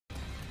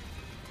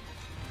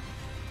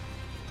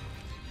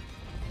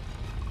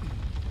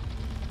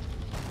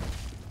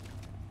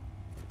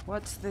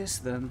What's this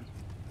then?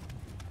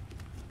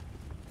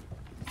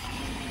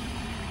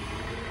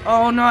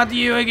 Oh, not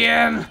you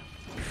again!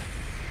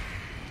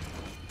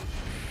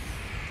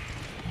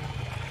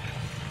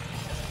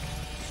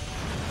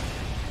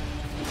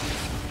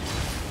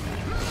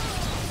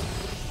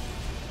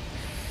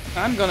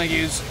 I'm gonna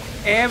use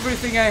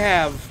everything I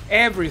have.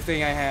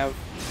 Everything I have.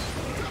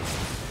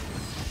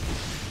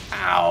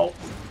 Ow!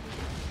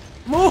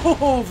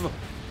 Move!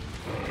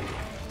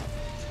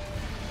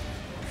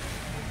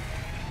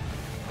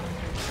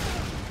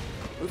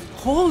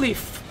 Holy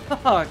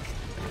fuck!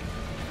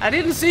 I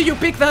didn't see you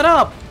pick that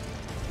up!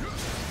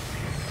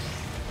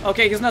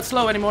 Okay, he's not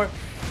slow anymore.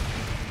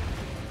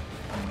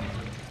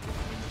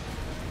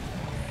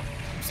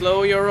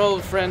 Slow your roll,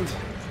 friend.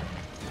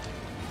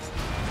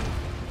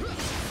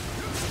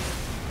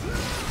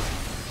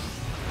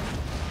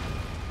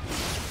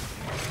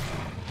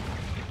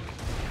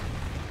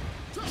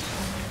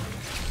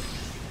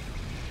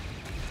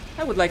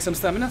 I would like some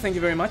stamina, thank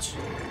you very much.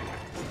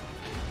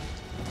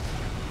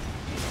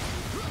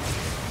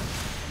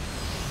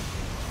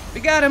 We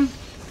got him!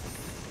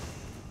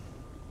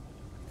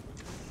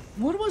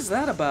 What was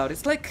that about?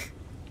 It's like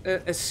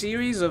a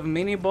series of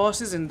mini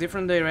bosses in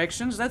different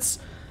directions. That's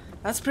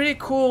pretty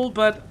cool,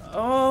 but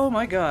oh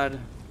my god.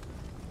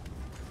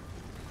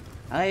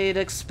 I'd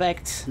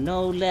expect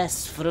no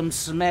less from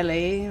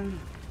Smelly.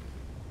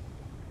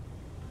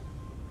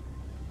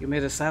 You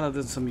made a salad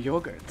and some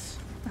yogurt.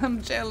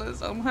 I'm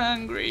jealous, I'm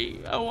hungry.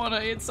 I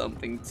wanna eat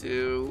something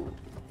too.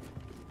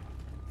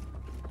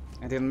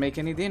 I didn't make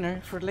any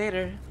dinner for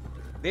later.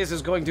 This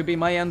is going to be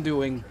my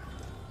undoing.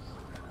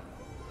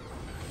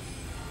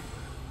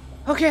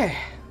 Okay,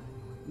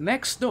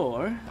 next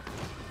door.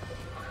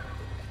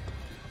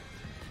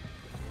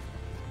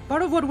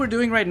 Part of what we're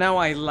doing right now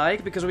I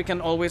like, because we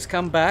can always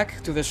come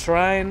back to the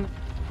shrine,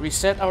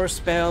 reset our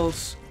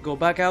spells, go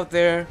back out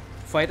there,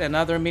 fight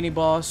another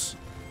mini-boss.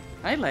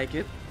 I like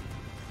it.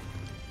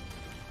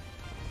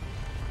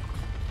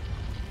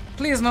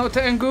 Please no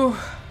Tengu.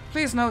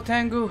 Please no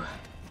Tengu.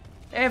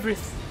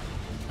 Everything.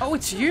 Oh,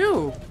 it's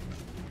you!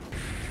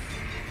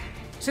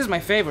 This is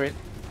my favorite.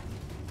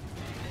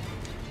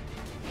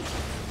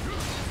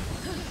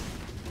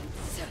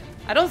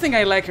 I don't think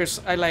I like her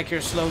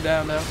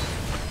slowdown though.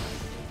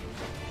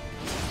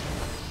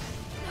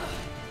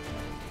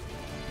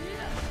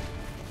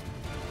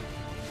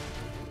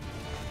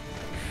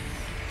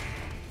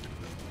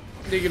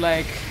 Do you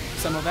like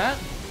some of that?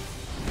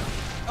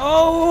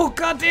 Oh,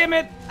 god damn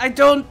it! I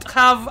don't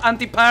have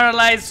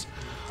anti-paralyze.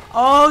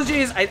 Oh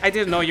jeez, I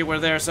didn't know you were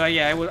there, so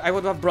yeah, I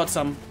would have brought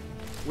some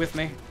with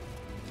me.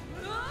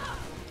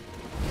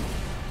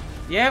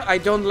 Yeah, I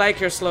don't like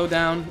her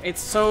slowdown.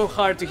 It's so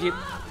hard to hit.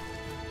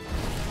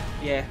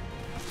 Yeah.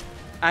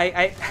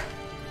 I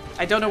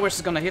don't know where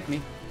she's gonna hit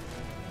me.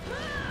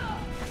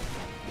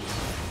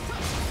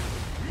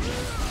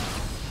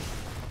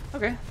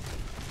 Okay.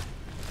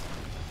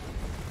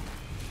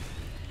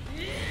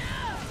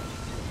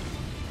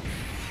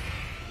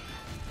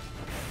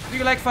 Do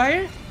you like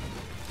fire?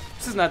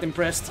 This is not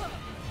impressed.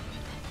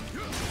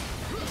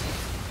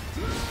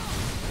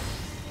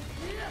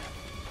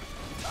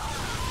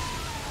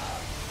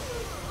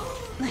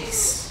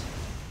 Nice.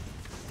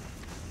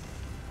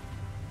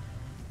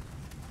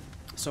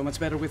 So much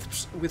better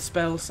with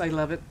spells. I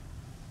love it.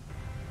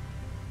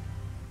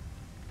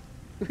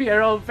 We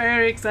are all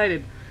very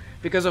excited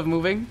because of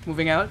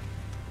moving out.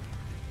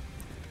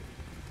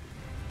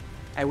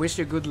 I wish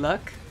you good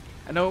luck.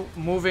 I know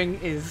moving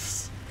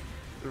is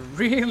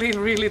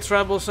really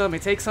troublesome.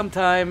 It takes some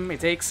time. It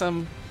takes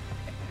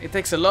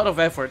a lot of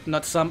effort,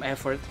 not some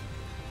effort.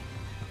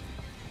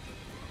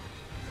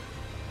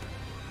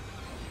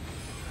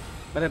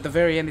 But at the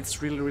very end,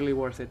 it's really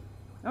worth it.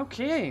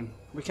 Okay,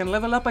 we can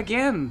level up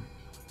again.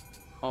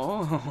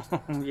 Oh,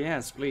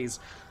 yes, please.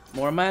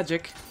 More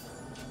magic.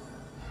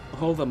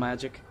 All the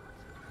magic.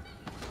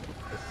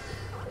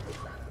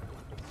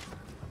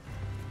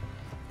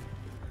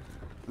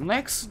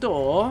 Next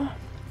door.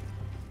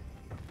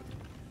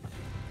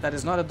 That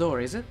is not a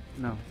door, is it?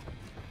 No.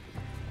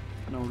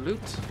 No loot.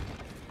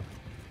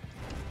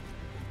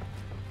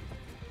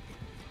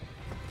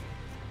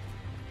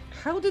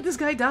 How did this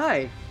guy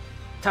die?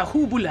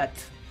 Tahubulat.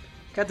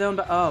 Cut down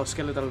by... Oh,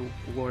 skeletal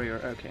warrior.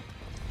 Okay.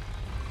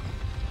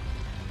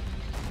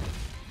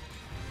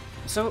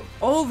 So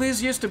all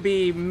these used to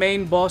be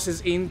main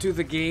bosses into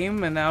the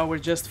game, and now we're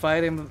just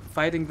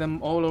fighting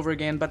them all over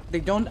again. But they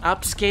don't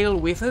upscale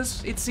with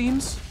us, it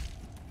seems,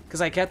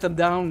 because I cut them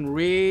down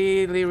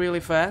really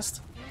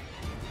fast.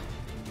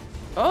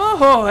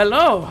 Oh,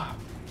 hello!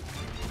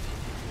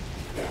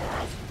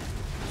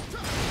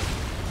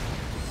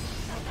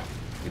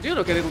 You do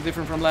look a little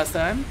different from last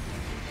time.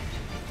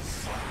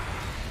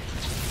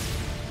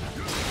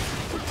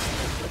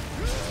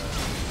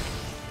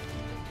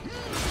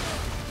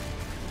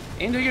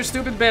 Into your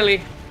stupid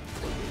belly.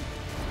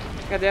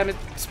 God damn it,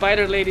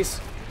 spider ladies.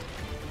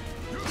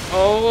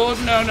 Oh,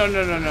 no.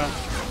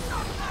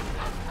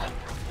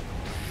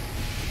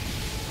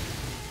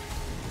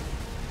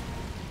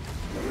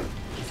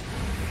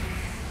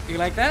 You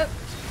like that?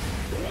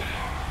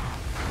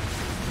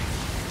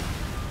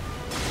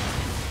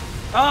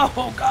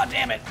 Oh, god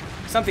damn it!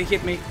 Something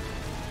hit me.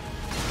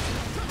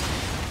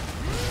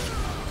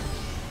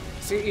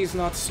 See, he's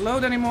not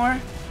slowed anymore.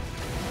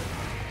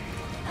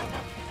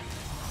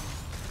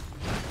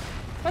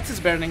 What's his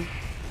burning?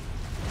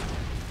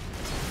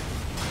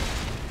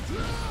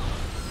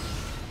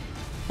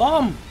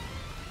 Bomb!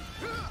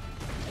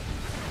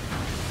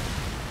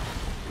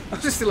 Oh,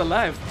 she's still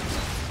alive.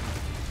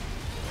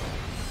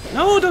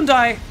 No, don't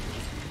die!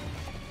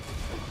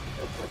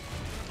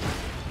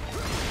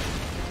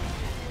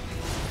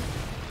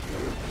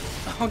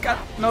 Oh god,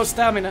 no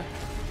stamina.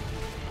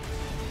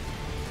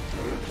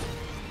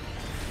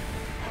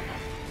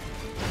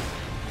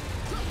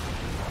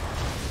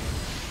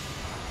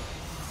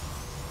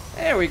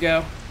 There we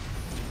go.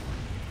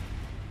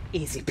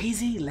 Easy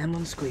peasy,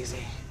 lemon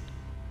squeezy.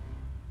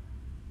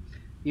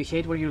 You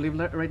hate where you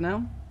live right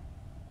now?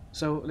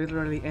 So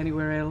literally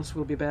anywhere else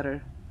will be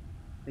better.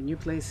 The new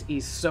place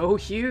is so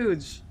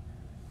huge.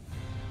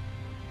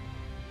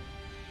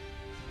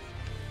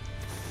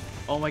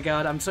 Oh my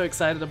god, I'm so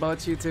excited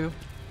about you two.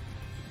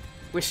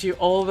 Wish you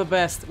all the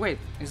best. Wait,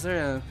 is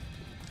there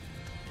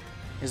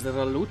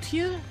a loot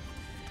here?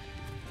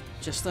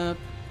 Just a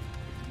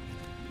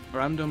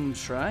random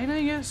shrine,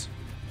 I guess?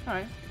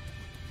 Alright.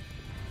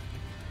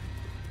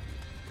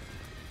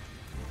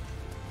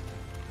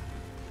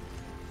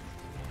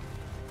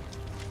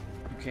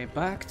 Okay,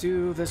 back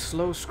to the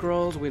slow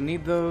scrolls. We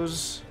need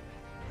those.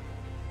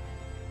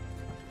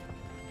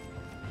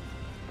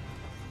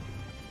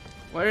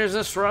 Where is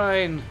the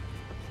shrine?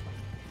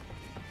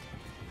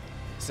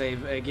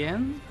 Save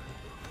again?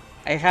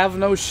 I have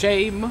no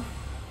shame.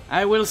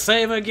 I will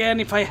save again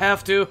if I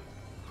have to.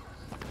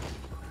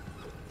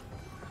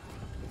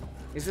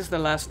 Is this the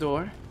last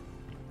door?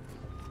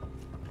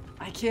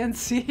 I can't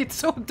see, it's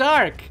so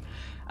dark.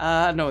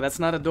 No, that's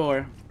not a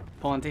door,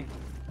 Ponty.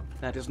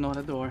 That is not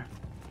a door.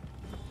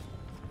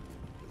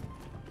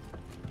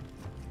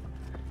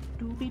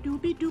 Doobie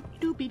doobie doop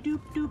doobie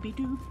doop doobie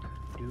doop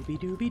doobie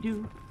doobie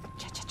doo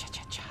cha cha cha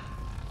cha cha.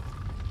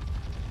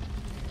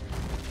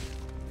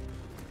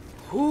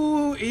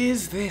 Who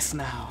is this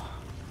now?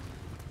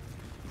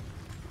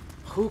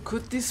 Who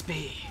could this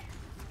be?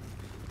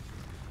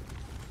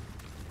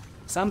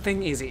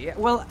 Something easy.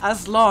 Well,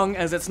 as long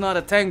as it's not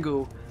a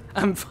Tengu,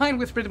 I'm fine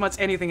with pretty much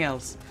anything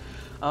else.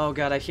 Oh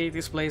god, I hate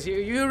this place.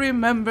 You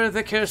remember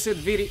the cursed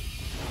video?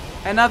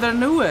 Another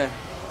Nioh.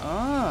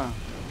 Oh,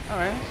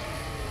 alright.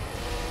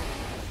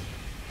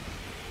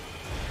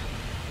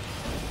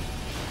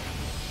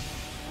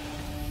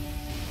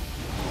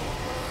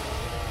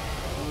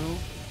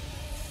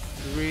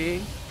 3,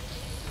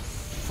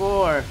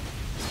 4.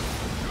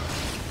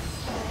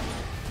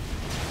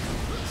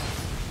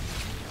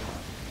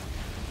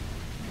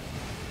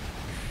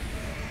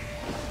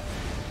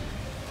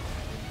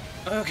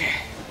 Okay.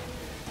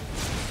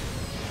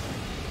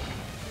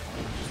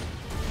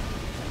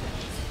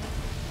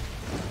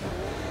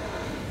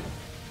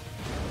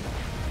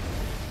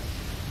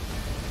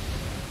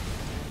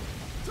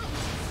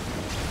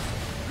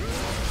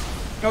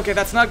 Okay,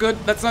 that's not good.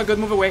 That's not good.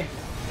 Move away.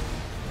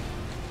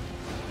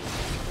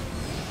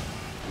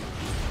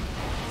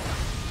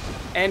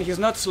 And he's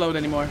not slowed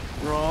anymore.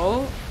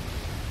 Roll.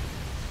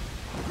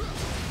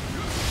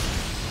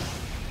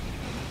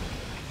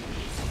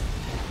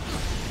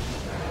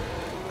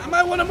 I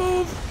might want to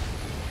move.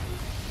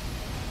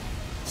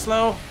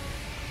 Slow.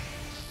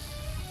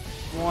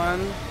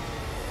 1,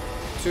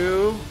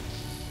 2,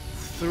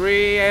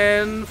 3,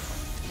 and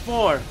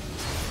 4.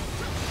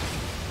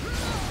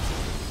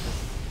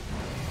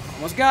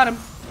 Almost got him.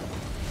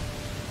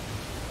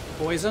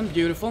 Poison,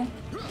 beautiful.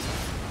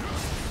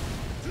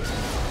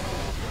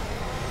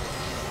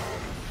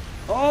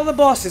 All the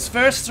bosses,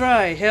 first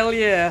try, hell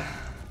yeah.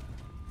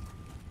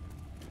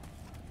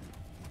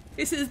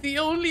 This is the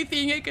only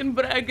thing I can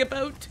brag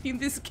about in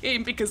this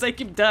game because I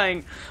keep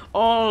dying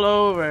all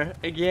over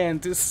again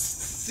to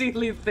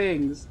silly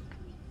things.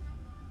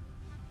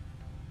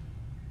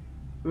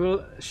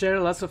 We'll share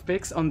lots of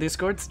pics on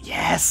Discord.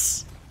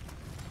 Yes!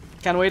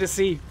 Can't wait to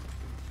see.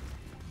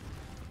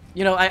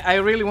 You know, I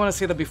really want to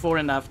see the before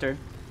and after.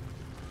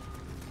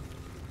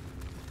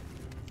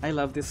 I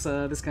love this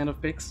this kind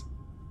of pics.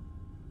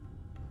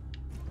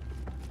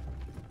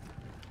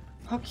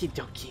 Okie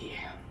dokie.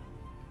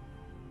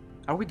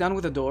 Are we done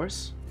with the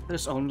doors?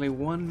 There's only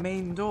one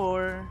main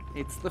door.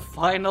 It's the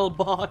final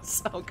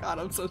boss. Oh god,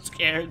 I'm so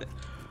scared.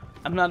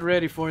 I'm not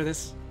ready for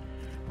this.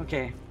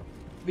 Okay.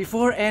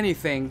 Before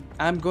anything,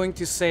 I'm going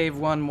to save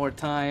one more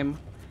time.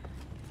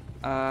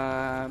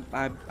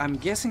 I'm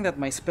guessing that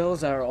my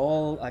spells are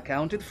all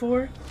accounted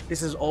for.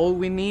 This is all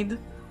we need.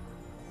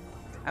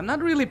 I'm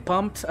not really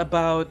pumped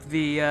about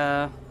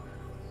the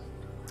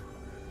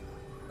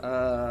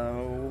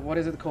what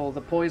is it called?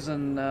 The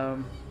poison.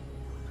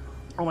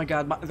 Oh my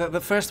god,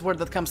 the first word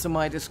that comes to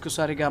mind is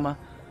Kusarigama.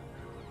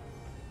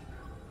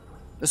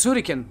 The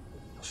Shuriken.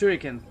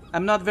 Shuriken.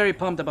 I'm not very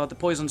pumped about the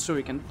poison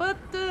Shuriken, but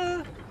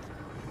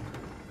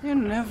you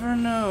never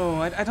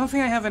know. I don't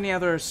think I have any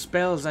other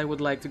spells I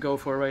would like to go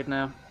for right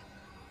now.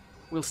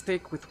 We'll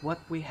stick with what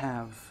we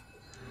have.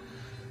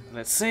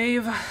 Let's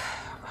save.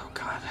 Oh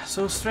god,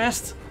 so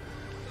stressed.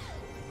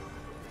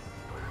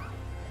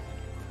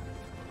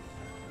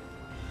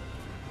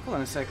 Hold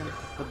on a second.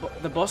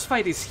 The boss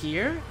fight is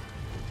here?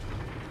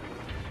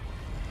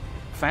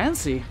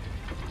 Fancy.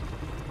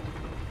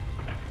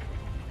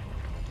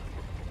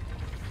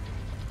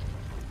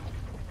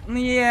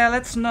 Yeah,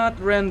 let's not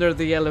render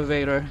the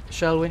elevator,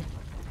 shall we?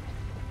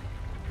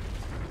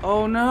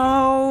 Oh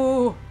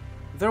no!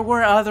 There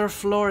were other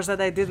floors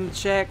that I didn't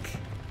check.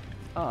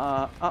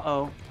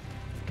 Uh-oh.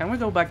 Can we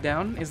go back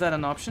down? Is that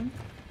an option?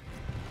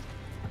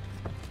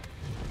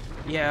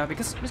 Yeah,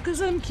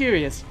 because I'm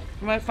curious.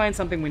 We might find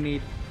something we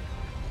need.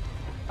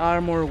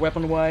 Armor,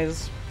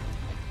 weapon-wise.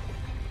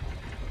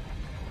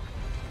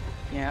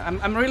 Yeah,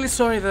 I'm really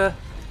sorry, the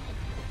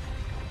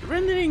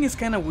rendering is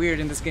kind of weird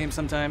in this game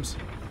sometimes.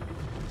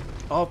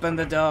 Open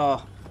the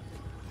door.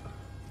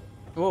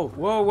 Whoa,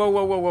 whoa, whoa,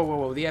 whoa, whoa, whoa, whoa,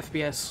 whoa, the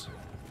FPS.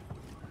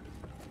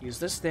 Use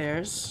the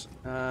stairs.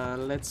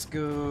 Let's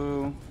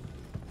go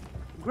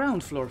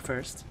ground floor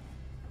first.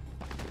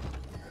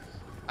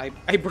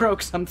 I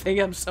broke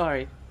something, I'm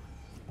sorry.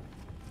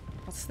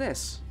 What's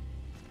this?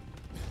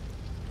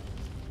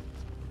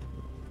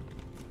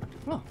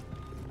 Oh.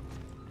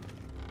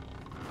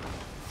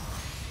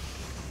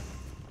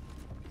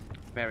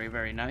 Very,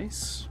 very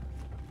nice.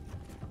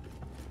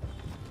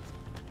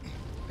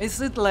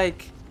 Is it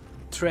like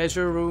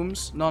treasure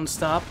rooms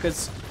non-stop?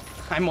 Because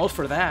I'm all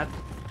for that.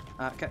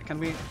 Can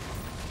we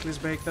please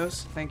break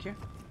those? Thank you,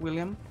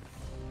 William.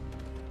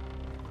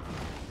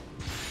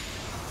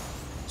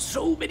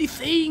 So many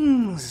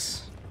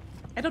things!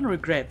 I don't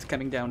regret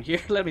coming down here,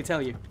 let me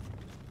tell you.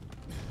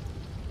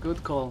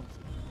 Good call.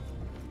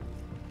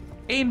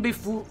 In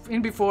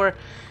before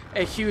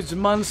a huge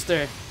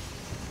monster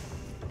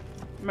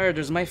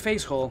murders my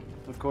face hole,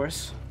 of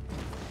course.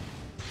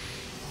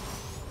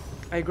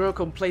 I grow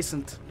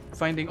complacent,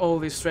 finding all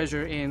this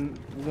treasure in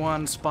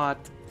one spot.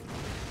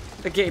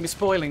 The game is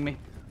spoiling me.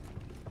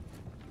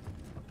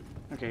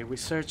 Okay, we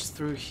searched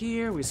through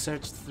here, we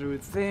searched through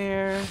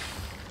there.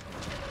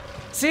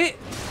 See?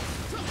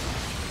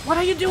 What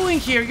are you doing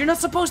here? You're not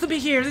supposed to be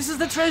here. This is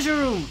the treasure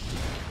room.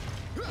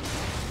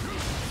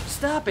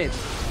 Stop it.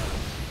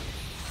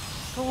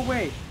 Go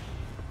away.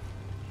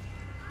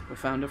 We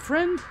found a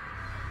friend.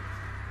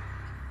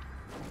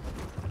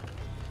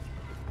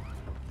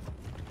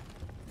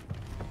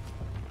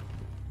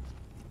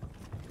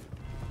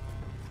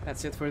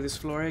 That's it for this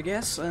floor, I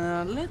guess.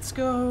 Let's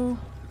go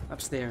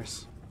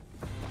upstairs.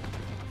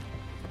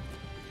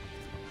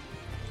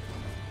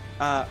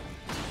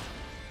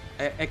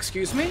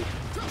 Excuse me?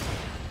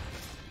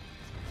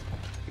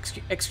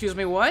 Excuse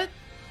me, what?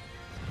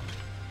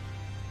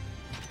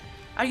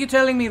 Are you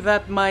telling me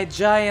that my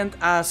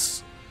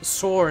giant-ass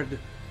sword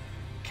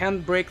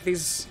can't break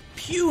these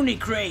puny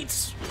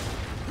crates?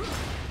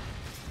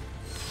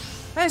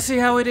 I see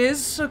how it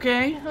is.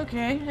 Okay,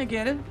 okay, I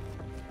get it.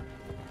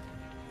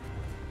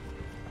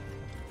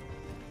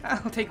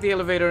 I'll take the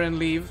elevator and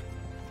leave.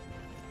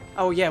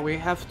 Oh yeah, we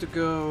have to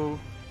go...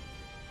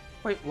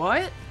 Wait,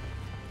 what?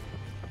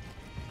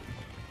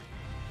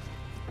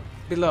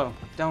 Below,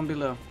 down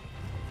below.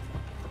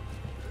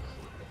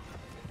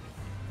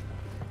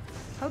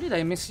 How did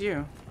I miss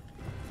you?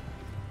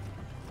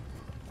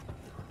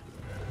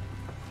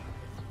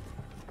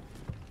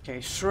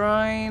 Okay,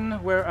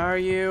 shrine, where are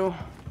you?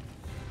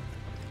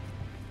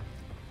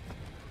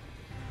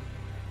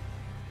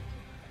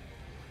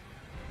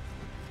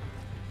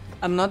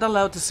 I'm not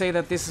allowed to say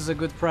that this is a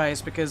good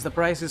price because the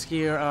prices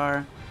here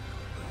are,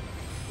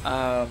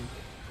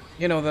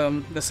 you know,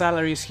 the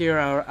salaries here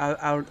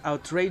are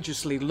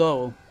outrageously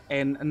low,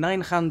 and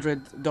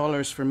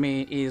 $900 for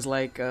me is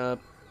like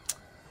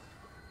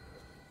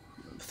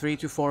 3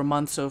 to 4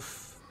 months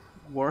of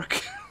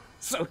work.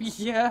 So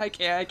yeah, I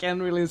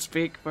can't really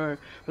speak for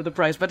the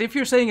price. But if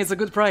you're saying it's a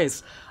good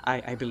price,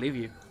 I believe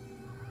you.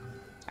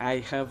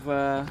 I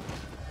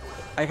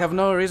have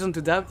no reason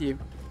to doubt you.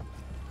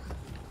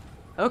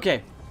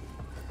 Okay.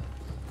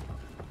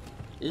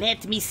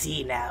 Let me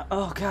see now.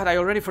 Oh god, I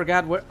already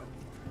forgot where...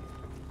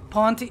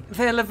 the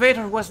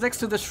elevator was next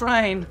to the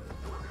shrine.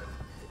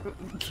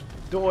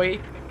 Doi.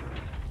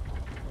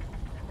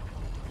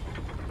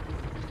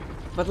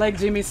 But like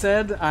Jimmy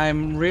said,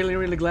 I'm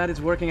really glad it's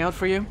working out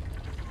for you.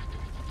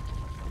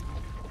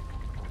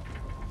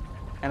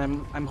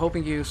 And I'm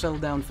hoping you settle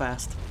down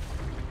fast.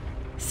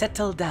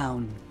 Settle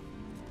down.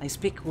 I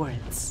speak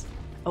words.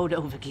 Ode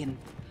Ovagin.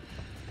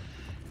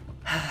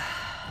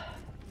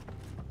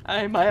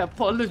 My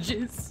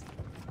apologies.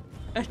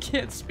 I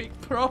can't speak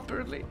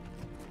properly.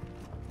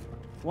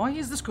 Why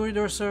is this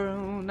corridor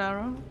so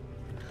narrow?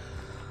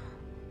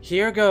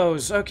 Here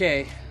goes.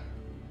 Okay.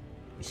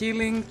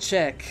 Healing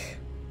check.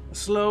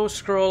 Slow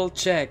scroll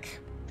check.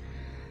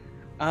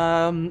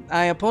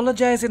 I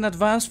apologize in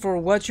advance for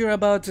what you're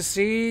about to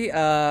see.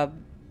 I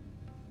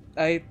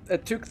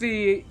took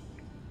the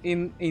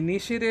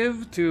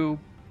initiative to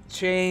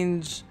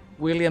change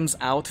William's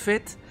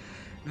outfit.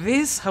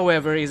 This,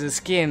 however, is a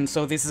skin,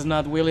 so this is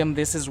not William,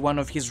 this is one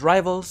of his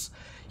rivals.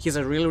 He's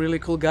a really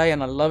cool guy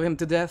and I love him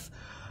to death.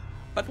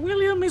 But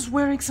William is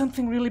wearing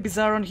something really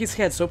bizarre on his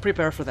head, so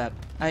prepare for that.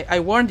 I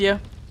warned you.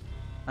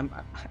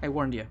 I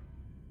warned you.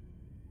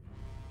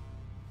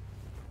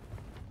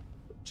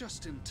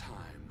 Just in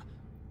time.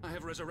 I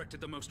have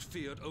resurrected the most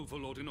feared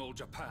overlord in all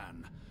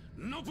Japan,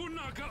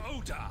 Nobunaga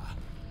Oda.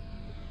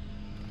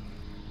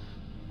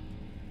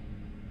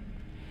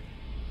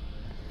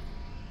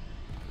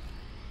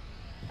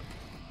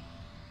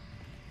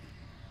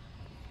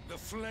 The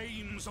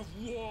flames of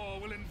war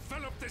will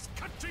envelop this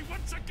country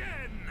once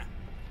again!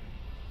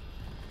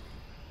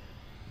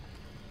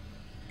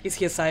 Is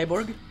he a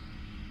cyborg?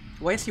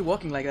 Why is he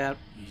walking like that?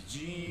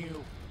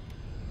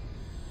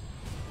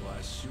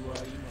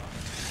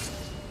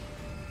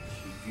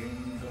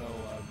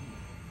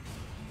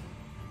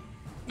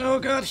 Oh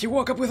god, he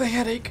woke up with a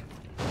headache.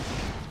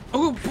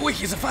 Oh boy,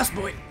 he's a fast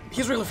boy.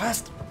 He's really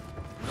fast.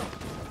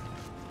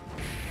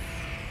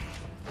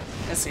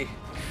 Let's see.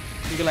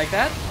 Do you like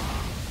that?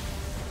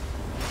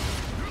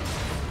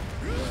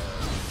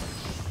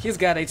 He's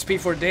got HP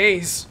for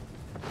days.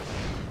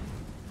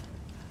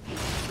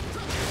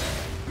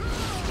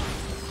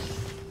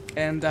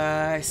 And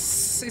it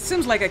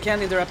seems like I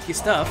can't interrupt his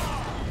stuff.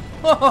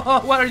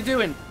 Oh, what are you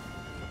doing?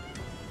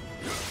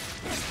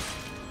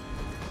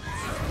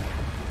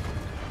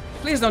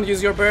 Please don't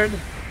use your bird.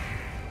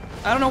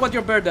 I don't know what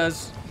your bird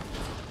does.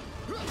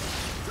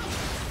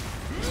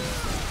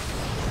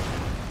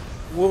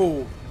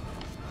 Whoa.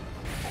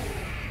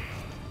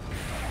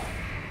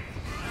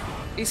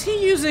 Is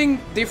he using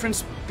different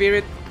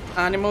spirit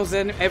animals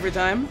then every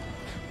time?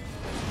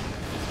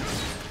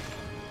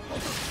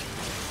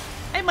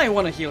 I might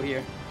want to heal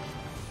here.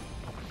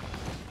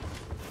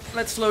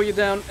 Let's slow you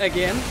down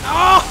again.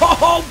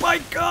 Oh my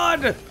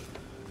god!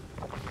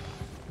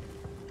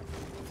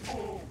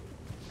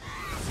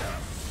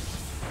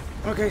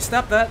 Okay,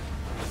 stop that.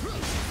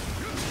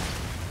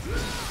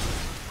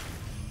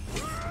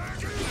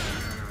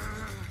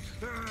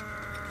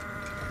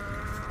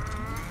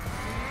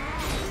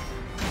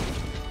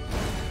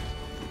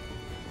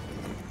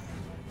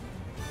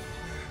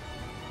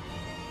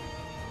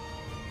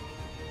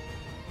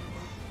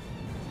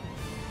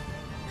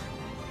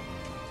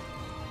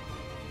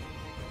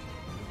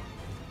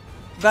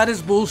 That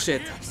is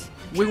bullshit.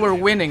 We were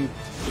winning.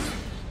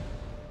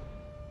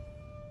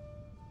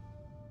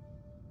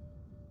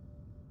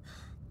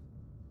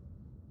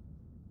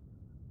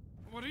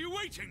 What are you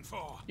waiting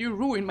for? You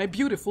ruined my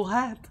beautiful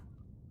hat.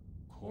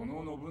 こ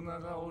の信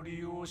長を利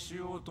用し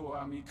ようと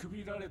は見く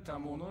びられた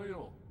もの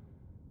よ。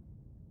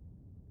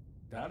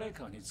誰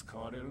かに使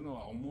われるの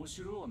は面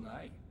白う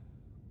ない。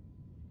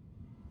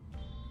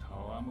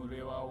戯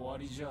れは終わ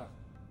りじゃ。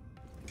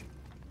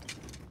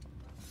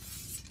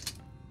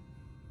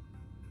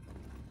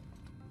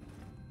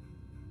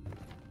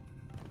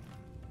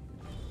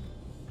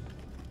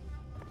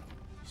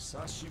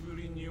久しぶ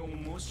りに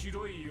面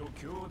白い余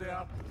興で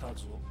あった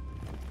ぞ。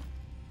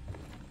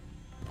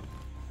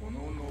この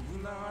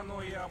信長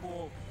の野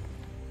望、道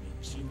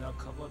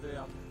半ばで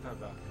あった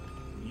が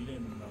未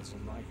練なぞ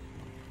ない。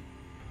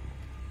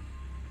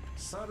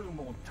猿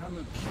も狸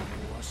も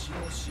わし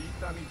の敷い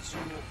た道を歩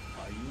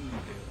んで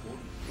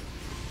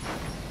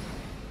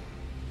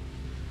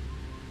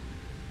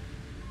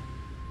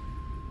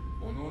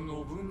おる。この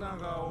信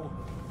長を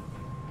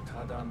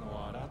ただの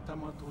改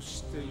まと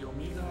してよ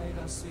みがえ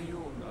らせよ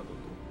うなどと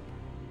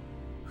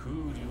風流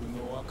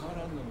のわか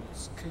らぬ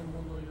漬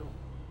物よ。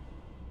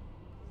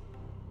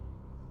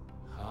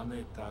跳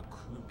ねた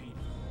首、流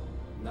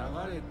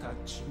れた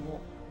血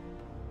も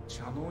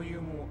茶の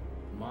湯も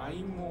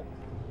舞も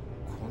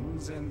混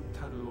然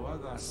たる我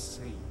が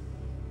生。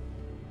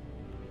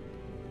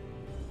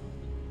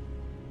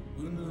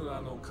うぬ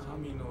らの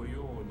神の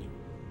ように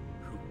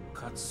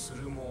復活す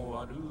るも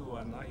悪う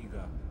はない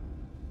が、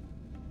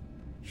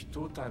ひ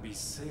とたび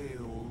生を受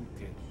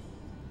け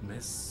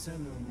滅せぬ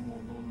も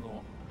の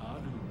のあ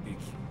るべき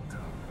か。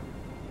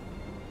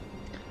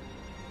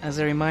As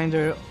a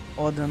reminder,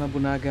 Oda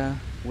Nobunaga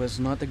was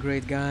not a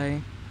great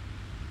guy.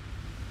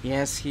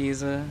 Yes, he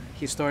is a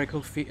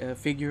historical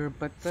figure,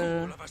 but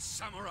Fool of a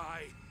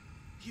samurai!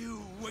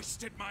 You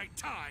wasted my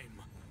time.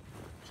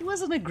 he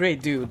wasn't a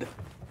great dude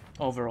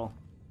overall.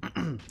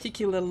 He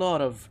killed a lot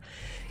of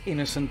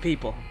innocent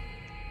people.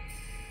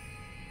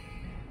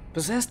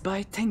 Possessed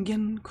by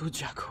Tengen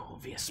Kujaku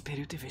via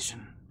Spirit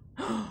Division.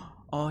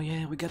 Oh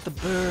yeah, we got the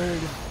bird.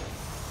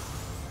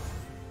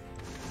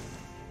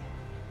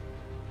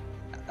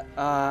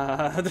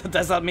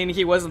 Does that mean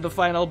he wasn't the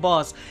final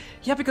boss?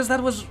 Yeah, because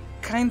that was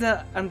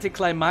kinda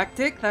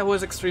anticlimactic. That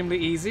was extremely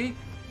easy.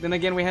 Then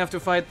again, we have to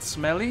fight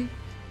Smelly.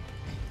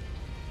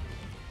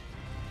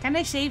 Can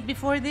I shave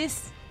before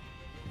this?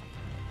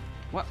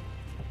 What?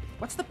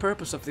 What's the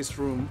purpose of this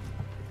room?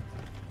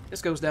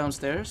 This goes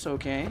downstairs,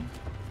 okay.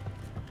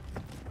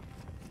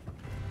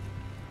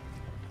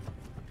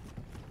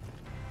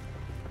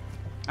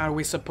 Are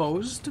we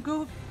supposed to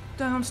go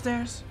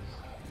downstairs?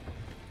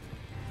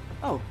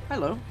 Oh,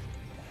 hello.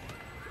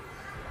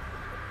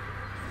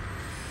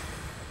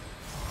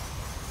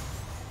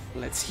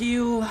 Let's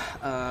heal,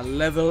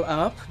 level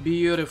up,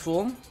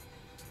 beautiful.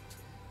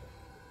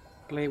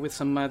 Play with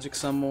some magic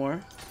some more.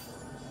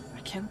 I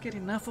can't get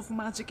enough of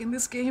magic in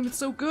this game, it's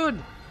so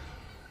good!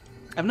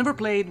 I've never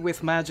played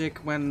with magic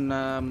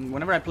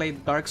whenever I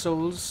played Dark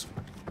Souls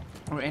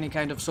or any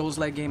kind of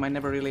Souls-like game. I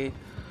never really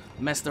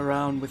messed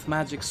around with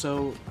magic,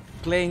 so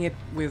playing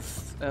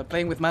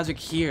with magic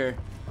here,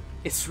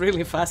 it's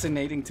really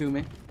fascinating to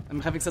me.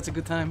 I'm having such a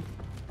good time.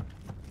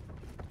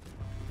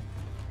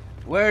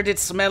 Where did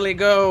Smelly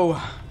go?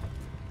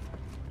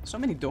 So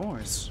many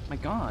doors. My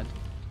god.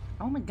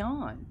 Oh my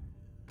god.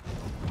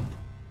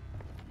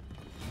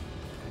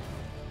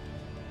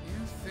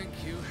 You think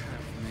you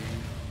have me?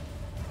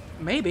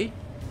 Maybe.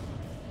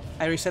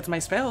 I reset my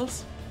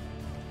spells.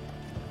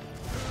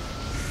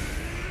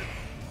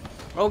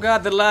 Oh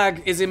god, the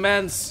lag is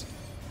immense.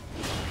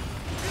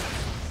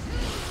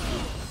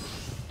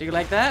 Do you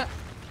like that?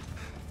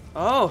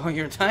 Oh,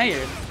 you're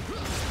tired.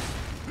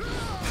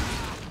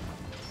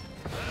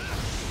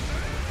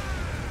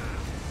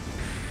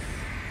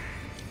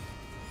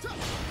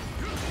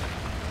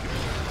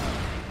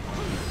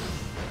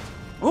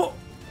 Oh!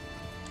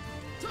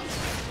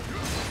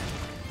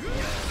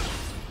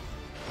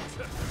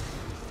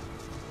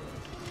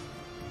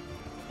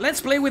 Let's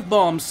play with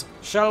bombs,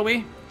 shall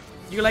we?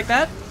 You like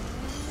that?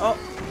 Oh,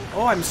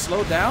 oh, I'm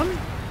slowed down?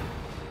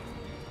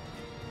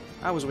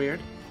 That was weird.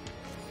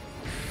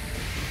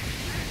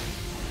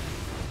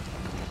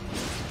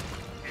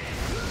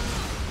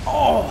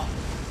 Oh!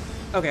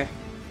 Okay.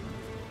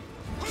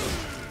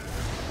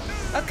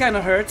 That kind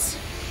of hurts.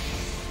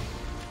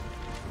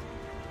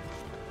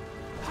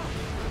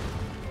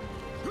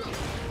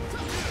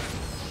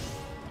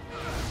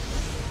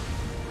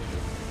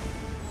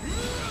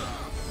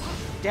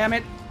 Damn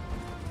it.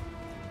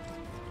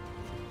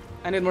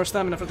 I need more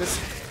stamina for this.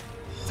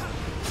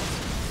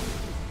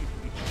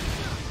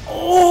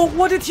 Oh,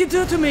 what did you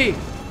do to me?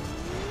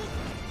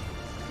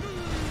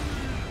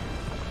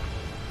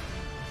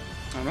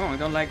 Oh no, I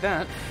don't like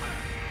that.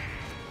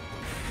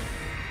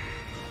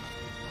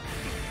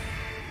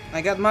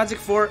 I got magic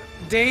for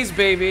days,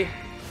 baby.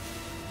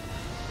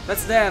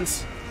 Let's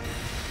dance.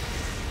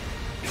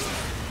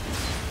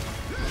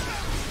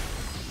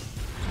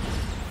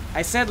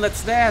 I said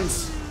let's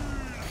dance.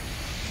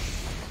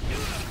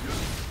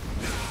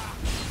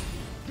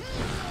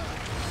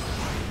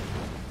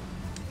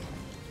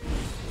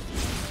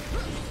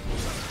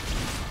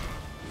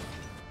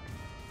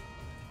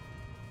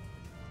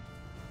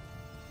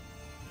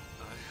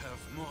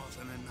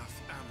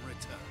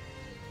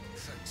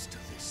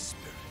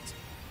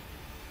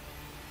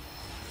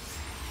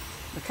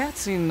 The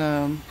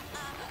cutscene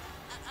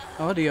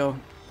audio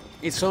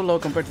is so low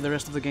compared to the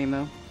rest of the game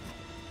now.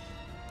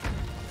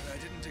 I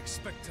didn't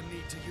expect to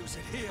need to use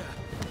it here.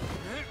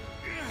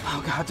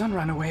 Oh god, don't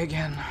run away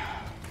again.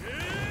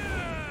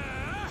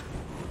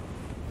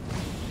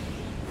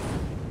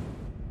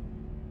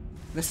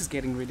 This is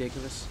getting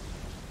ridiculous.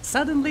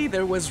 Suddenly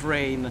there was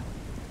rain.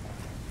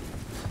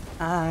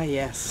 Ah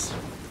yes.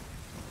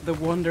 The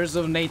wonders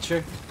of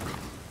nature.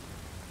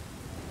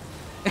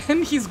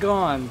 And he's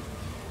gone.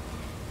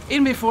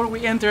 In before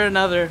we enter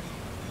another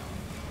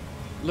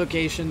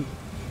location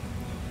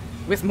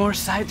with more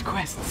side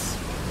quests.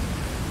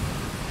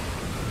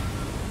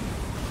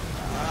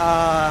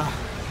 I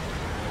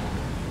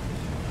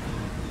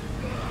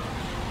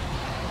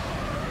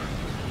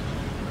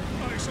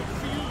shall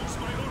fuse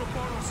my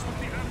Ouroboros with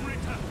the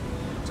Amrita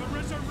to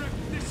resurrect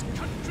this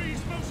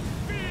country's most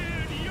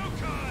feared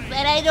yokai!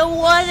 But I don't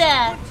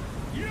wanna!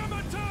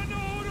 Yamata no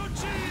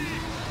Orochi!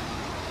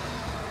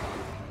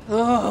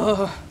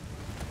 Oh.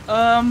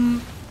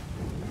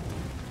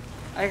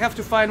 I have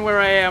to find where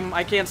I am.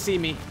 I can't see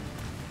me.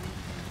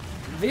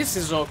 This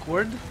is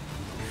awkward.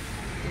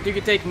 Do you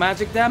take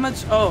magic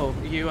damage? Oh,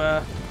 you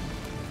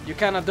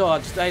kinda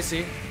dodged, I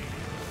see.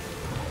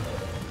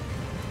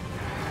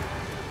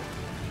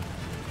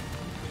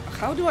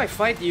 How do I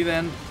fight you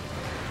then?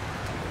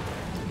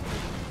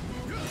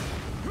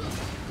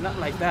 Not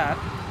like that.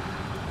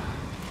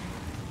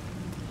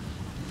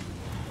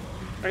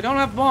 I don't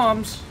have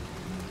bombs.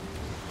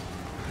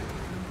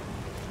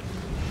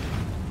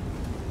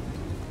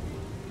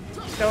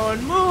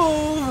 Don't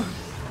move!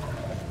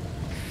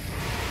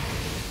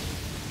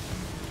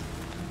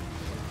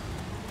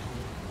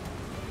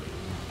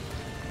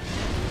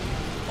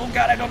 Oh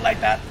god, I don't like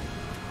that.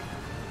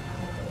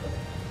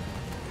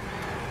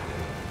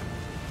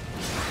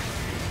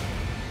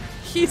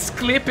 He's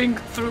clipping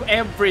through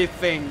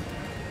everything.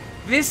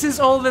 This is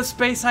all the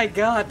space I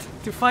got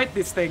to fight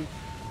this thing.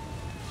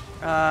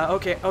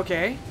 Okay,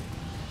 okay.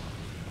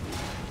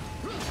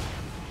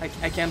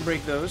 I can't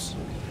break those.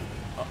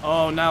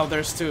 Oh, now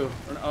there's two.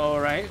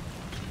 Alright.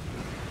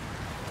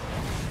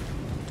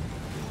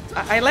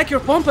 I like your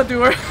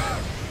pompadour.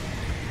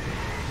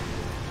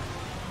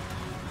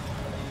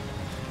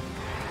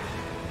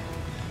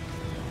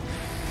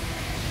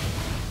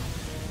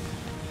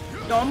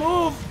 Don't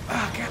move!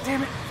 Oh, god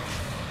damn it.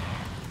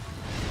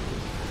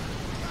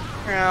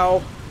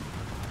 Ow.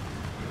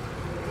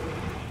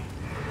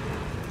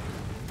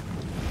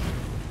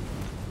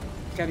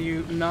 Can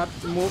you not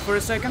move for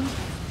a second?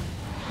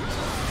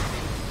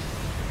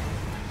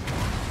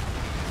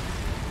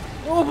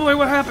 Oh boy,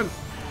 what happened?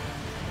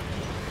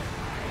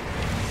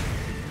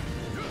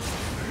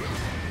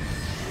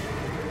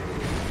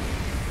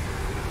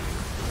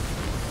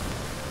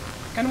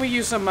 Can we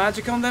use some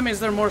magic on them? Is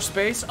there more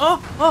space?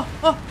 Oh! Oh!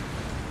 Oh!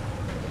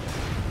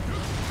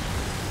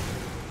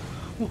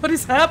 What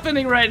is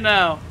happening right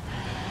now?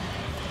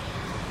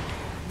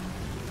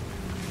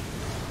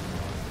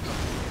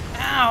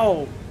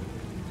 Ow!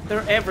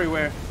 They're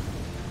everywhere.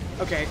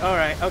 Okay,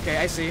 alright, okay,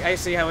 I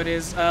see how it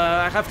is.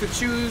 I have to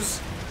choose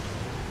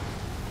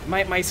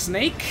my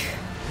snake.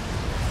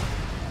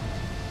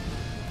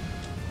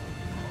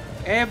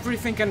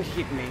 Everything can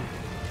hit me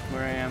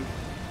where I am.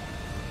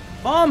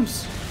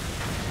 Bombs!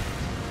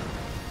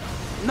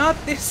 Not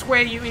this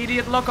way, you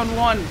idiot. Lock on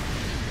one.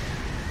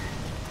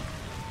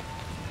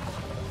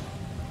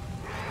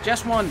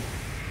 Just one.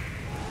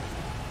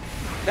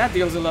 That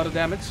deals a lot of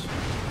damage.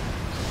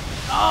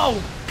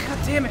 Oh! God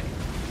damn it.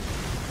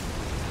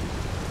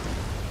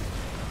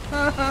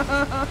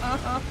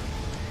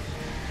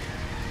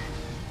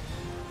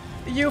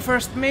 You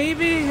first,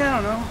 maybe?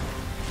 I don't know.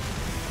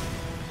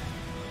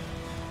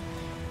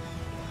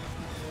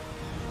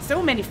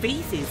 So many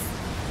faces.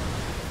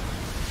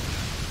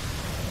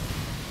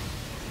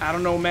 I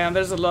don't know, man.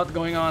 There's a lot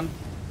going on.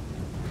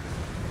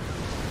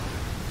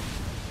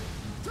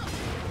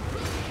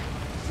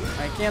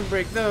 I can't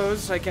break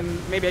those.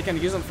 Maybe I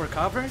can use them for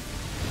cover.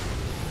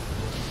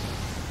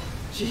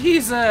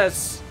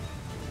 Jesus!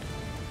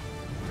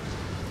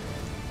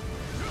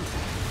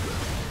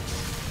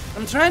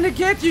 I'm trying to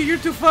get you. You're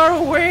too far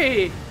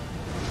away.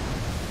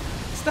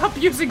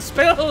 Stop using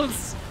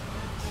spells.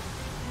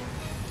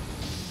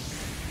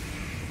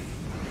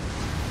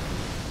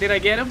 Did I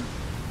get him?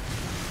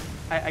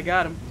 I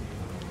got him.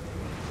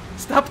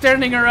 Stop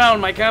turning around.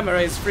 My camera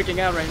is freaking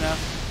out right now.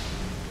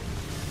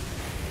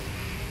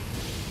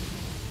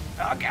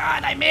 Oh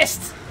god, I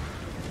missed!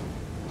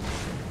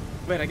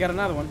 Wait, I got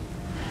another one.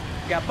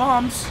 Got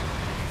bombs.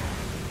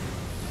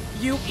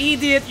 You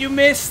idiot, you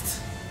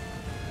missed!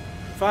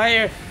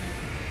 Fire!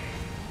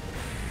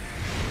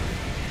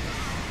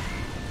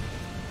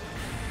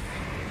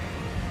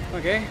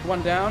 Okay,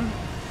 one down.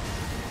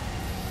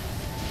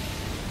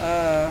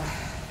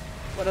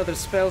 What other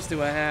spells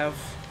do I have?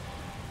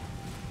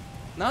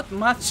 Not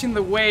much in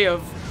the way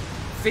of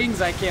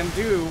things I can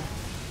do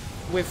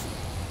with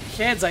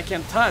heads I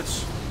can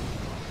touch.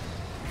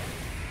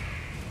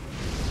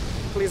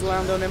 Please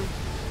land on him.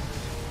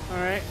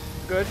 Alright,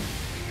 good.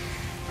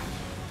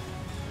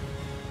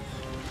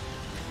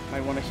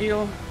 Might want to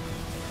heal.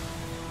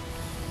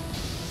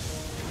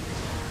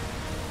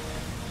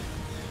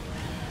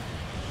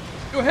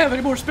 Do I have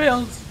any more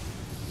spells?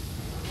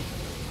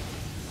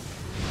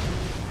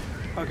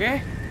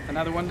 Okay,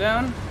 another one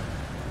down.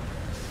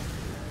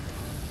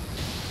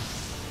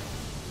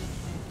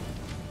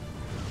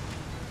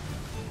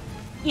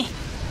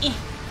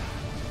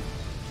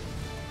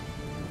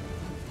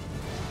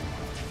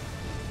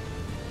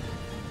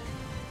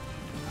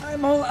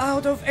 I'm all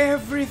out of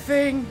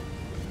everything.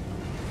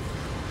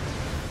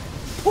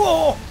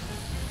 Whoa!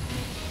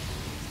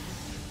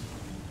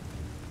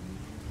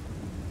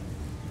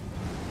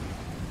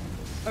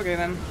 Okay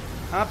then,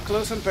 up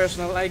close and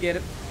personal, I get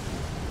it.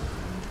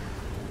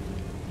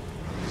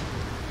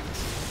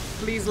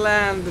 Please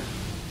land.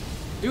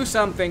 Do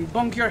something,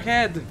 bonk your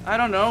head, I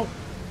don't know.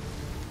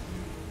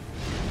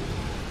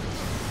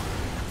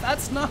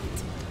 That's not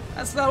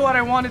what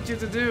I wanted you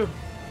to do.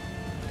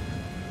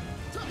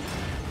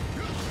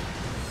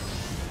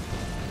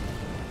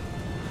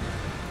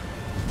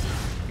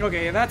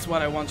 Okay, that's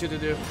what I want you to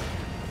do.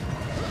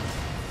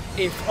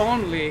 If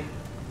only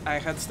I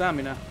had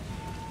stamina.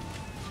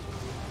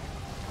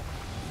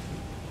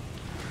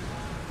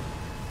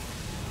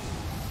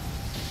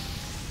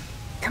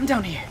 Come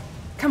down here.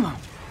 Come on.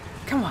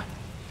 Come on.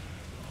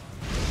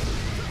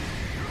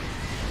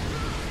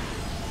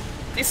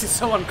 This is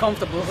so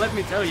uncomfortable, let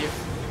me tell you.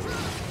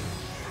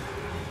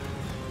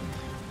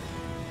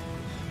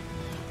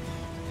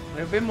 A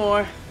little bit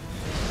more.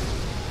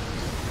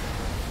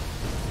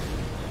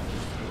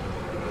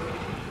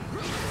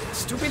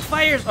 Stupid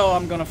fires! Oh,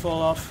 I'm gonna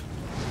fall off.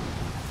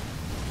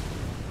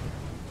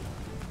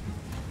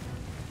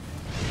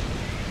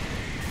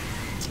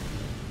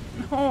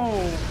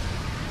 No!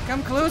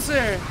 Come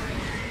closer!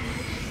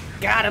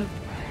 Got him!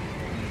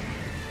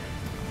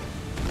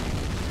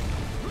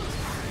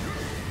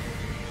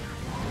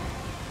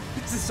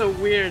 This is so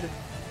weird.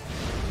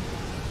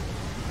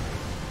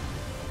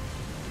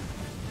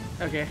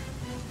 Okay.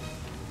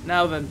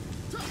 Now then.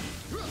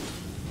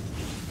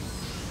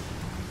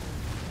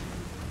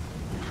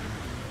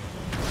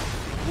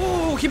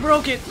 Whoa, he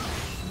broke it!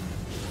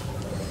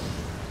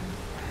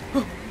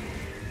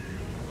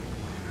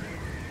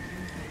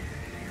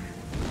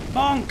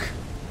 Bonk!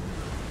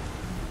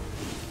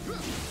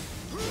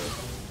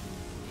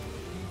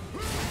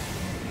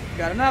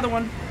 Got another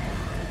one.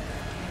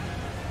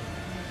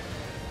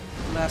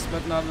 Last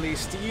but not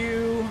least,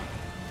 you.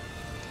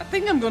 I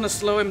think I'm gonna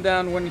slow him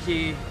down when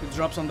he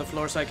drops on the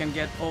floor so I can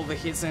get all the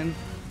hits in.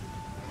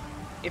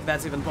 If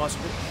that's even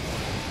possible.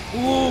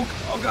 Ooh,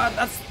 oh god,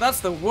 that's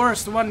the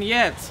worst one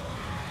yet.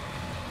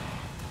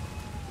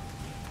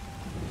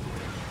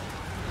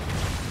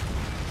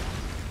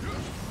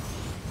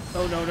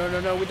 Oh no, no, no,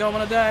 no, we don't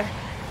want to die.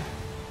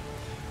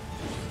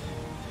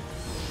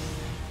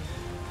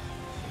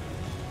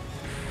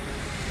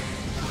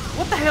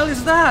 What the hell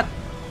is that?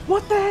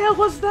 What the hell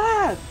was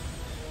that?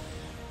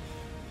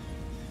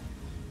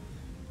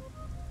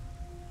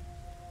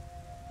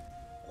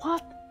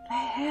 What the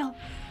hell?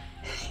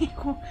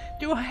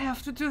 Do I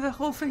have to do the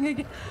whole thing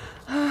again?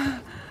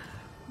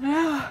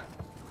 No.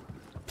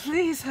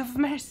 Please have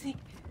mercy.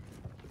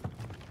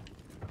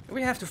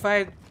 We have to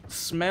fight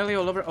Smelly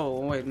all over. Oh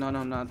wait, no,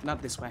 no, no,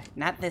 not this way.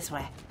 Not this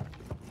way.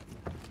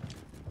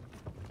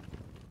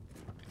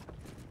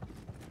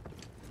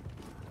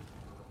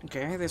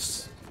 Okay,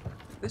 this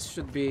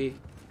should be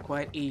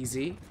quite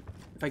easy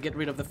if I get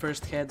rid of the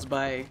first heads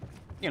by,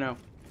 you know,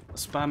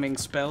 spamming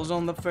spells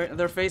on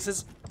their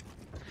faces.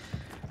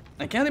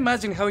 I can't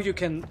imagine how you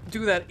can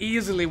do that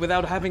easily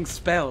without having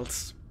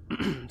spells.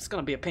 It's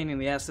gonna be a pain in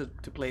the ass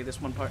to play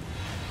this one part.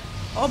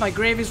 Oh, my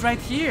grave is right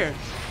here.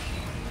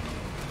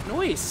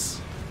 Nice.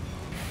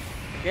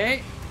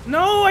 Okay.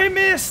 No, I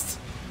missed!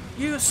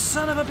 You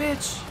son of a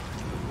bitch!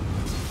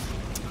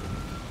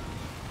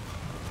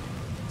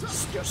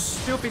 Your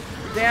stupid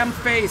damn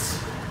face.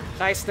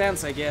 High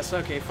stance, I guess.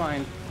 Okay,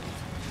 fine.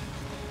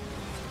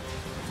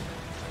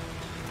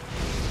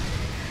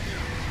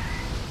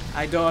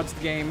 I dodged,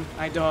 game.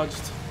 I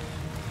dodged.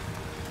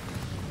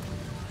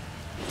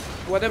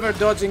 Whatever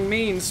dodging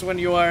means when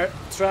you are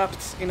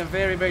trapped in a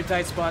very, very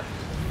tight spot.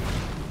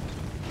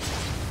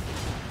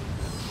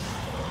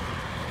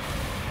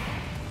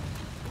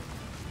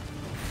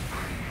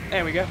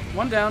 There we go.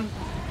 One down.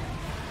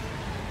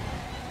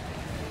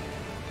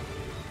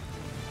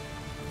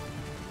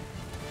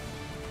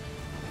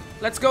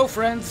 Let's go,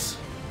 friends.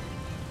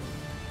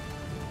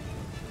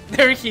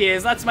 There he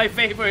is. That's my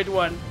favorite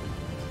one.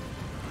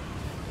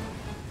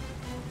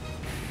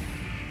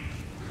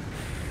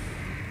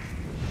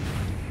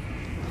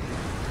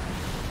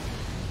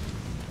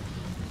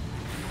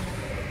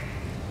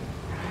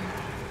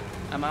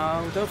 I'm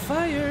out of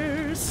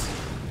fires.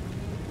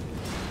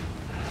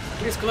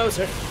 Please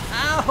closer.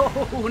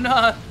 Ow,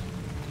 no.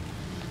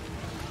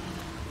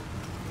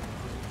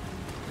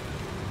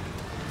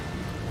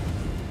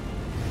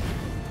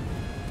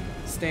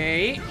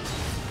 Stay.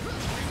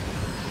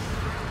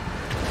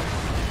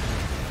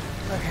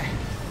 Okay,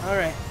 all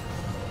right.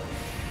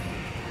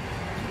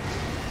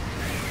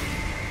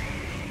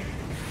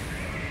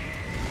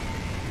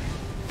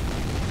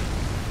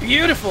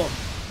 Beautiful.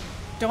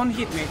 Don't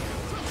hit me.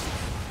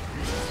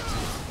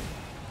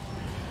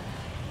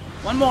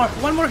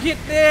 One more hit.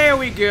 There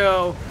we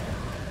go.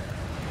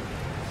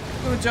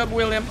 Good job,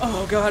 William.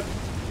 Oh god.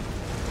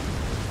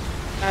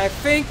 I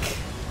think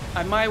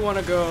I might want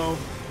to go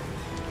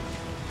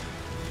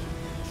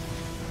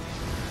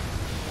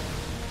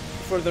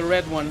for the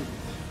red one.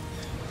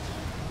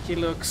 He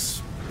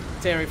looks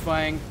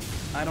terrifying.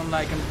 I don't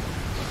like him.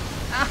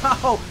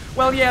 Ow!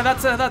 Well, yeah,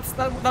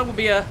 that would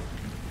be a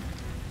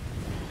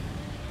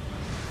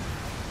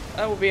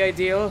that would be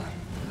ideal.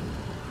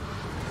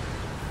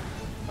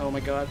 Oh my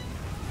god.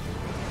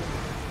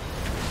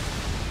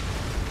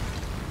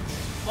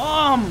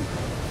 Bomb!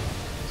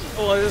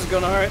 Oh, this is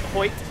gonna hurt.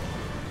 Hoit.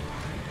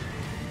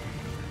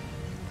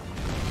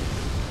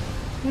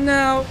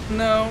 No,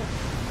 no.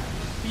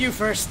 You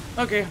first.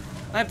 Okay,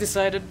 I've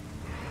decided.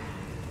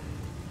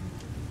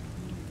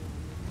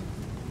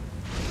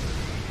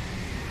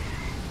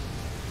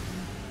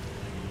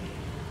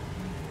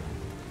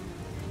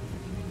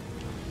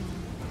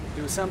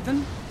 Do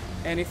something?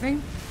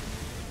 Anything?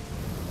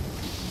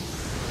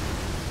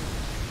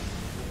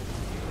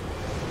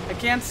 I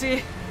can't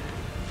see.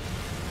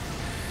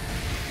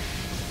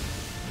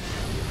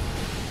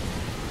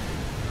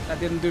 That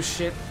didn't do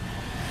shit.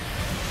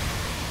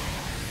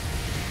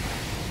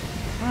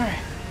 Alright.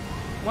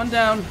 One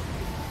down.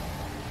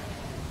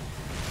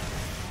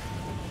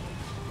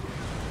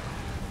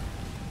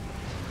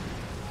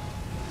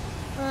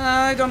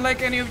 I don't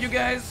like any of you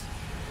guys.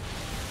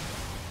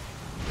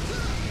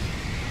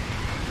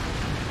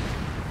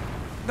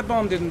 The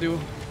bomb didn't do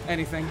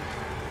anything.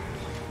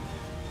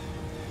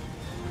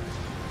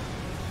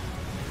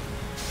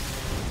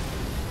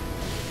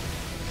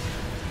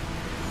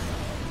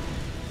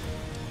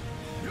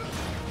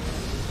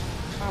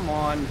 Come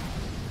on.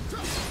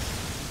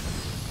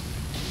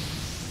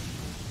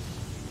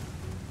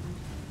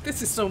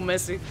 This is so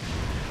messy.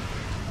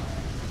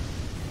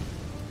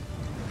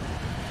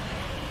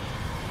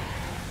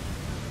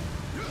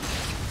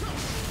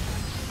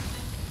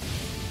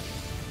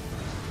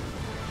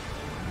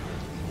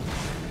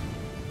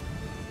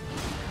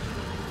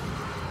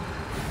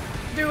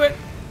 Do it!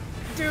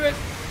 Do it!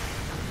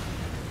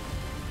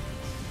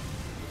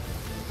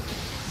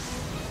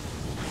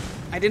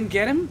 I didn't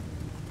get him?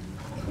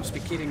 You must be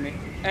kidding me.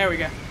 There we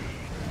go.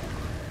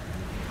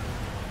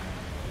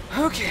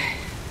 Okay.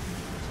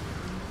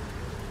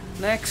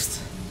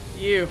 Next,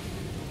 you.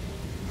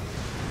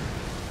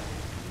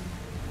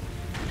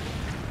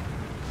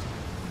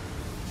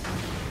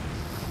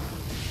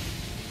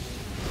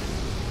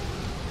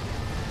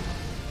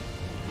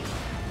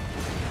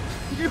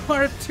 You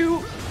are too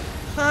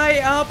high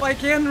up. I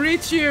can't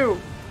reach you.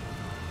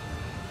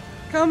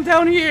 Come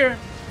down here.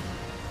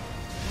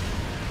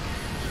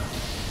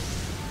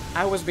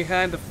 I was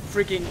behind the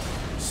freaking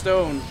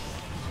stone.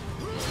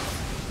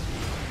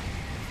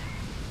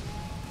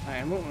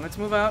 Alright, let's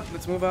move out.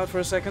 Let's move out for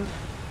a second.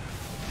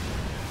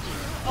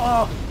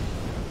 Oh!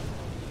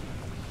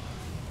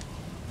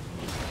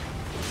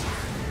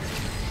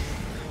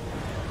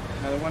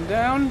 Another one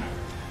down.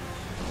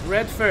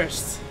 Red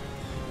first.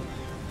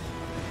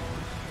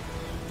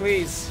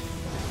 Please.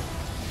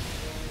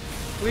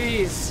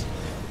 Please.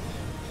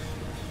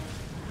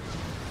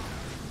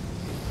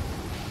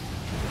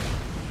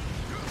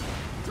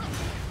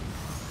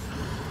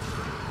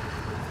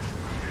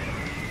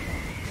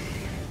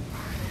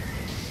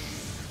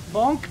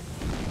 Bonk.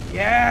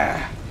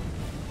 Yeah.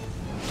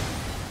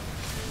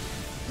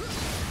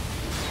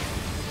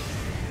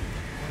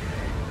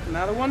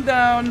 Another one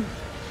down.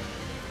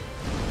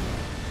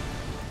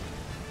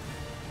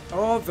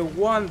 Oh,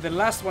 the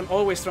last one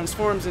always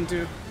transforms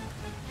into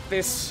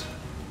this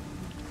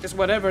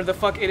whatever the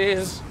fuck it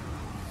is.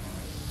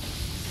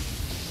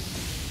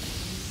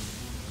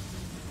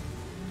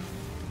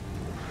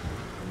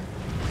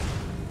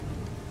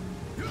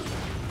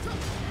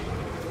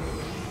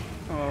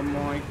 Oh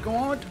my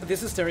god,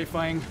 this is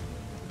terrifying.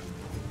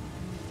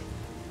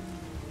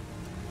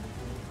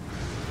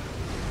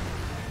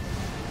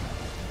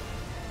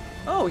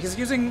 Oh, he's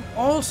using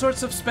all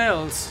sorts of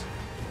spells.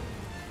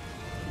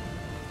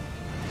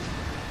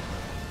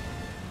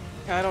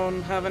 I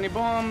don't have any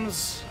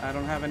bombs. I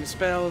don't have any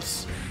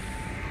spells.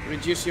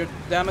 Reduce your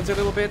damage a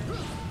little bit.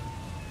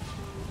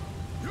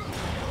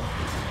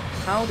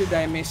 How did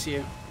I miss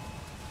you?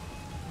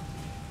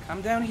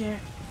 Come down here.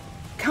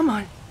 Come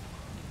on.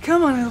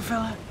 Come on, little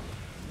fella.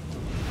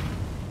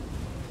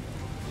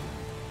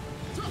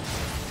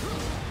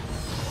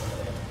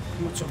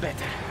 Mucho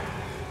better.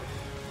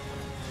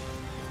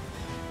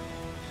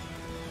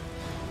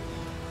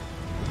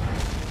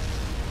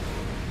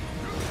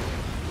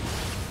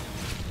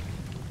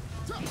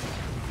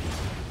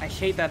 I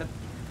hate that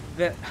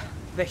the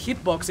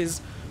hitbox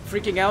is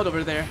freaking out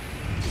over there.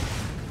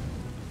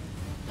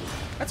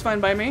 That's fine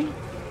by me.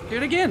 Do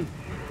it again.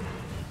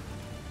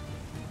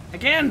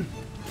 Again!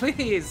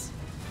 Please!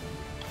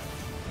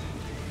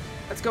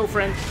 Let's go,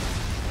 friend.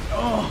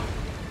 Oh!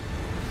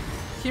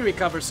 He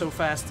recovers so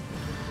fast.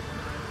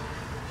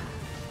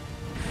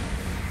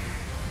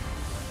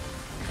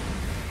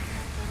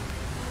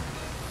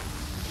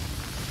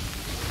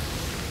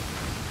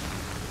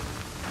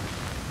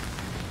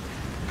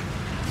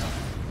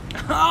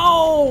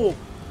 Oh!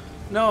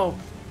 No.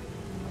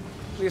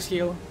 Please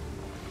heal.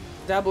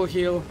 Double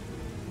heal.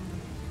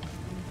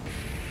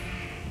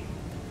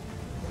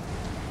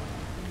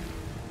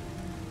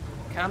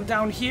 Come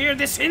down here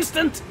this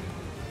instant!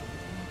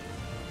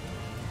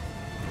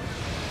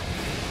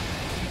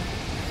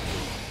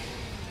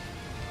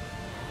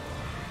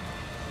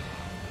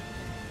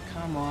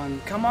 Come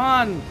on, come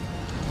on!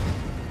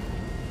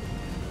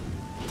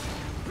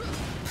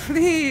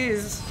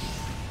 Please!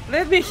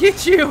 Let me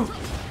hit you!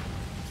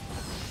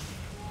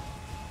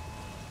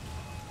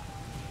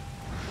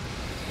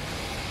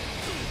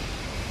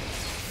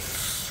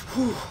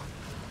 Whew.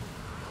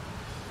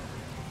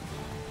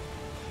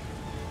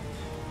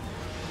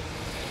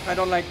 I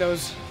don't like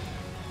those.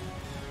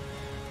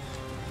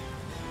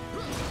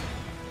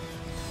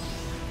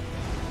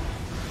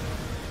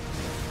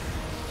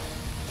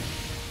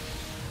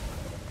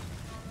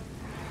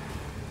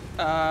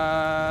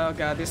 Oh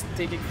god, this is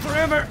taking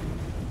forever!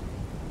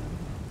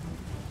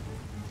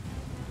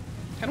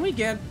 Can we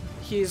get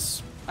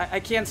his... I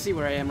can't see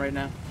where I am right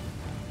now.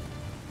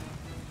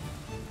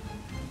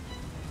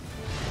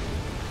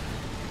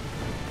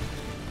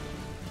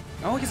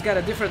 Oh, he's got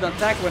a different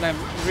attack when I'm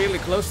really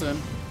close to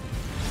him.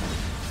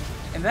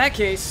 In that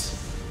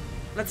case,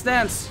 let's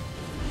dance.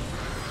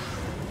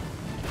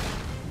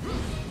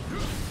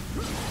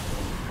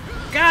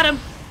 Got him!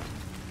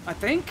 I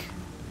think.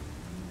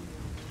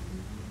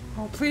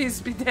 Oh,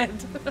 please be dead.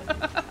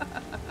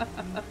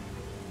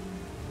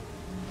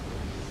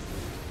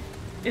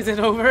 Is it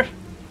over?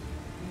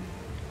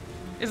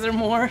 Is there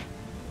more?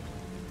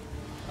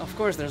 Of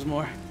course there's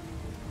more.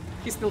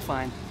 He's still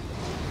fine.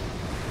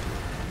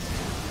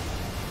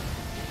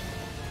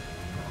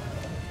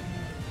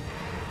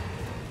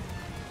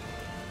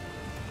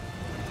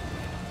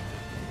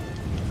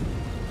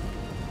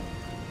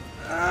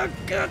 Oh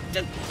god,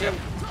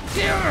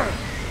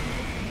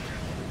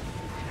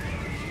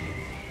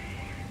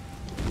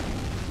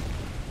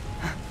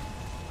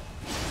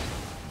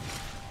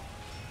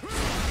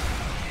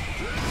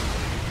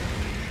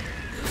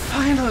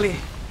 finally!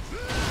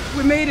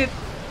 We made it!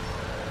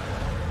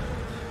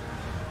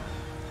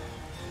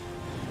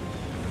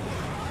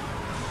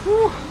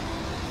 Whew.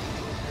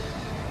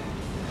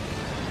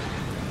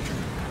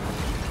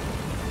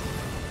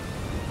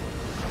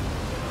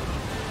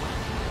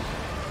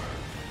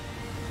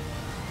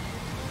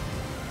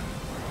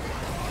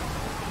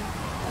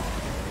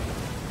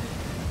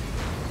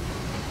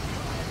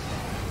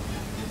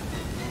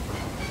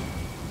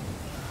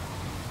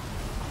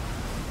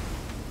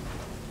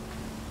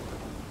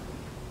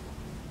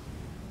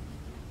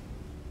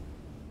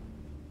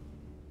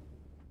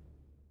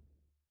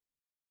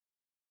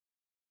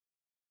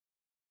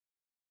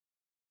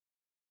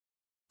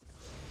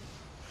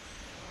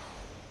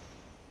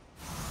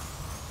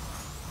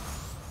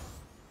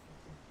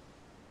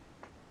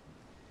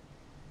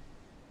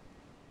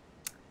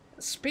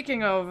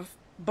 Speaking of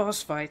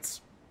boss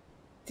fights,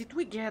 did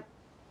we get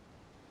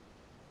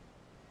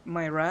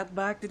my rat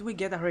back? Did we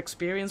get our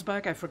experience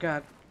back? I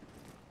forgot.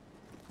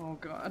 Oh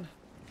god.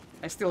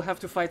 I still have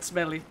to fight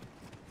Smelly.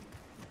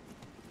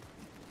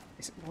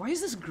 Why is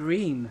this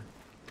green?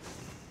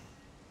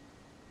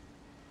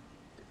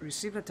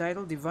 Receive the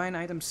title Divine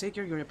Item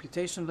Seeker. Your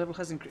reputation level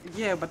has increased.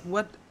 Yeah, but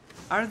what...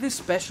 Are these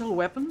special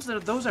weapons?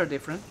 Those are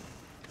different.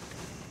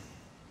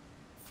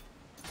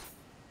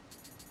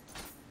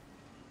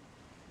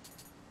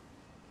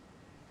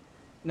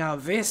 Now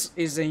this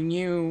is a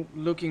new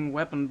looking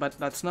weapon, but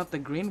that's not the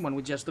green one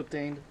we just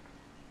obtained.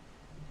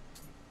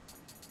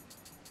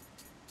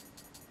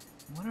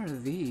 What are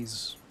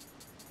these?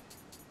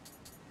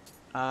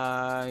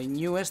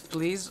 Newest,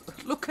 please.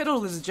 Look at all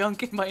this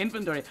junk in my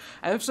inventory.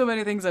 I have so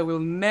many things I will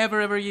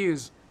never ever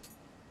use.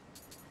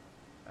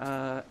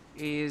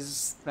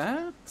 Is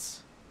that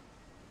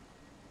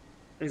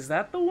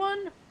the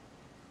one?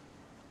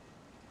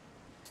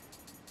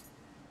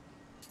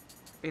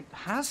 It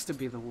has to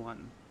be the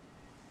one.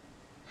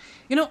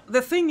 You know,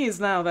 the thing is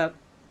now that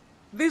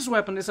this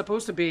weapon is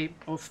supposed to be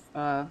of,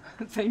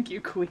 thank you,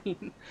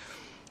 Queen.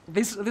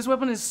 This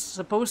weapon is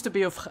supposed to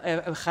be of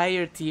a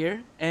higher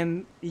tier,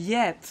 and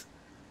yet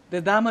the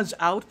damage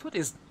output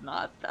is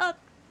not that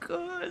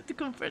good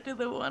compared to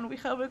the one we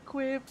have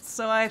equipped,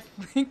 so I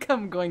think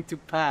I'm going to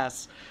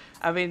pass.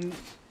 I mean,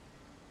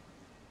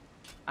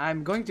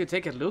 I'm going to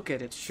take a look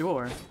at it,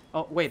 sure.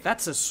 Oh, wait,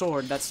 that's a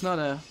sword, that's not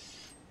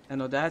an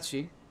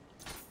Odachi.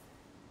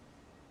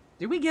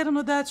 Did we get an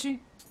Odachi?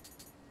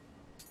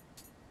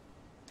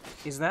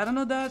 Is that an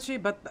Odachi?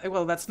 But,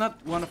 well, that's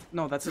not one of...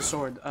 No, that's a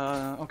sword.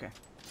 Okay.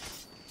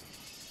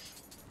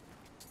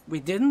 We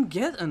didn't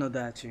get an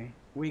Odachi.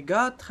 We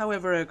got,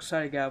 however, a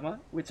Kusarigama,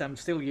 which I'm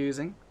still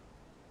using.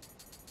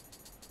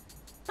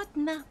 But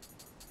no.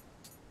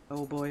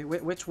 Oh boy,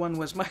 which one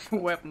was my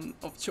weapon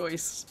of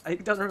choice? I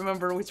don't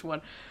remember which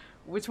one.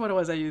 Which one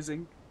was I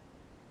using?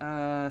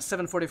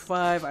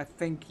 745, I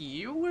think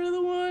you were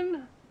the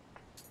one?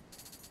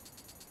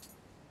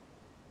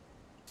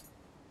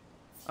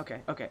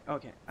 Okay.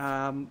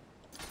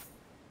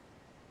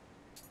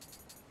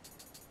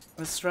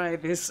 Let's try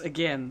this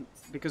again,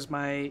 because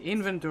my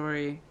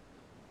inventory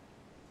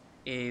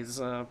is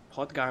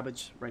hot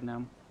garbage right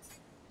now.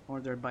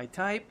 Order by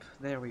type,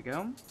 there we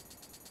go.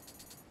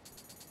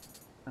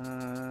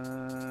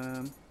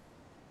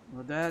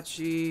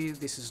 Odachi,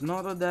 this is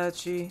not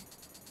Odachi.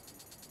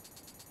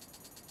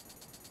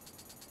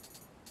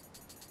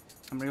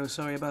 I'm really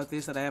sorry about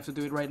this, that I have to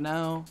do it right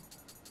now.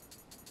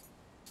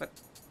 But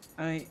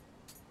I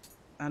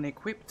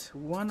unequipped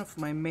one of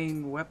my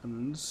main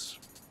weapons.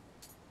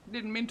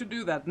 Didn't mean to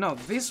do that. No,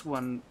 this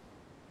one,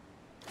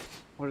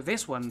 or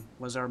this one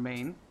was our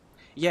main.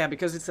 Yeah,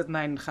 because it's at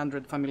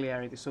 900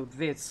 familiarity, so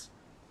this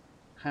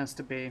has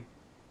to be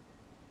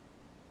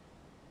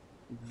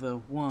the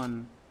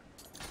one.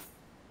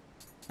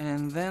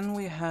 And then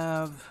we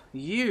have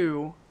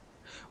you.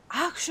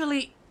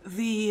 Actually,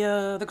 the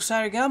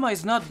Kusarigama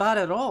is not bad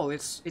at all.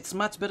 It's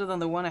much better than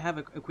the one I have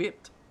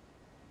equipped.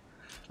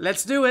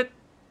 Let's do it.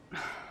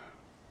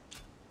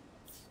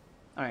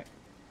 All right.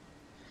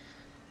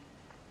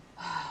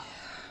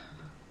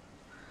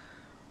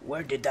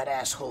 Where did that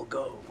asshole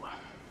go?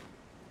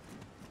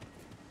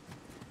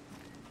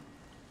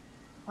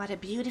 What a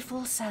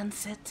beautiful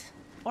sunset.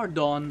 Or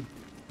dawn.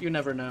 You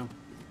never know.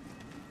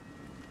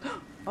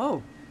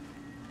 Oh.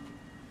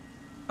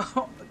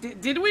 Oh,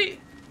 did we?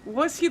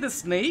 Was he the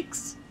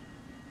snakes?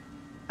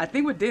 I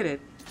think we did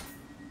it.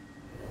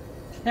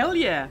 Hell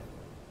yeah.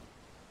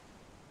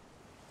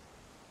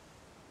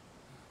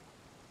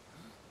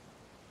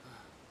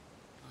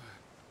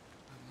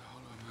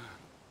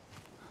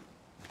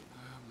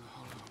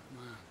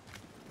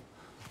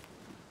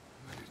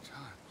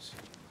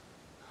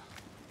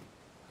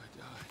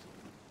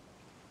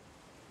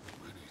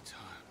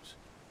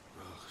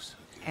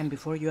 And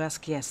before you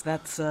ask, yes,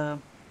 that's a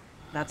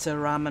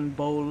ramen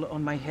bowl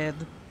on my head.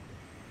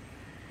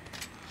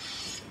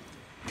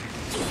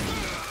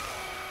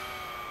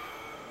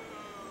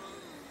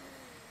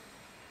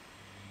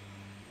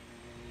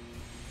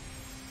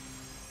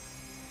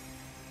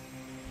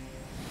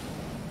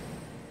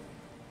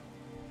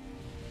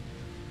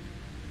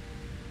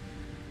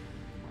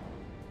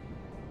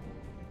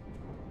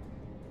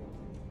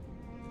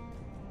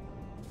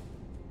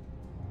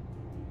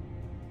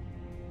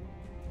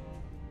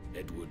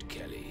 Edward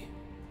Kelly,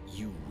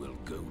 you will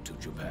go to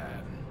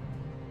Japan.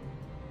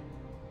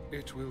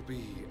 It will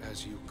be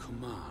as you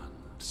command,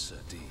 Sir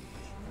D.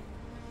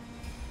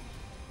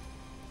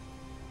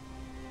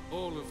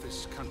 All of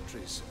this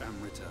country's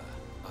Amrita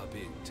are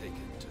being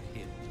taken to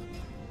him.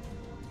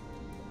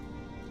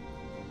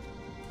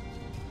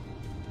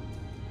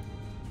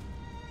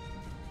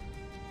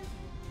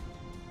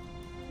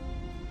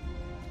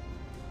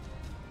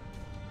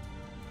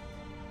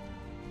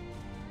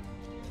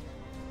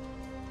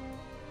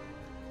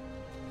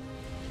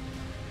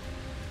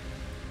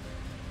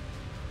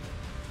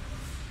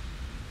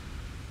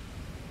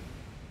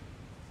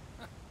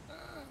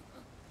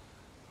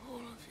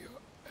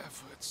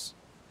 efforts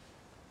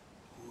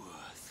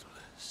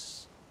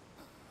worthless.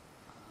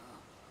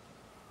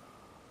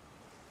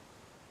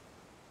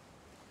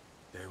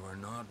 They were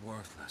not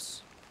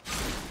worthless.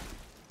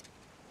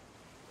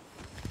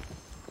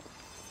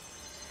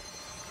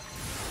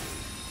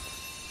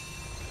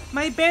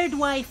 My bird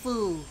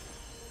waifu!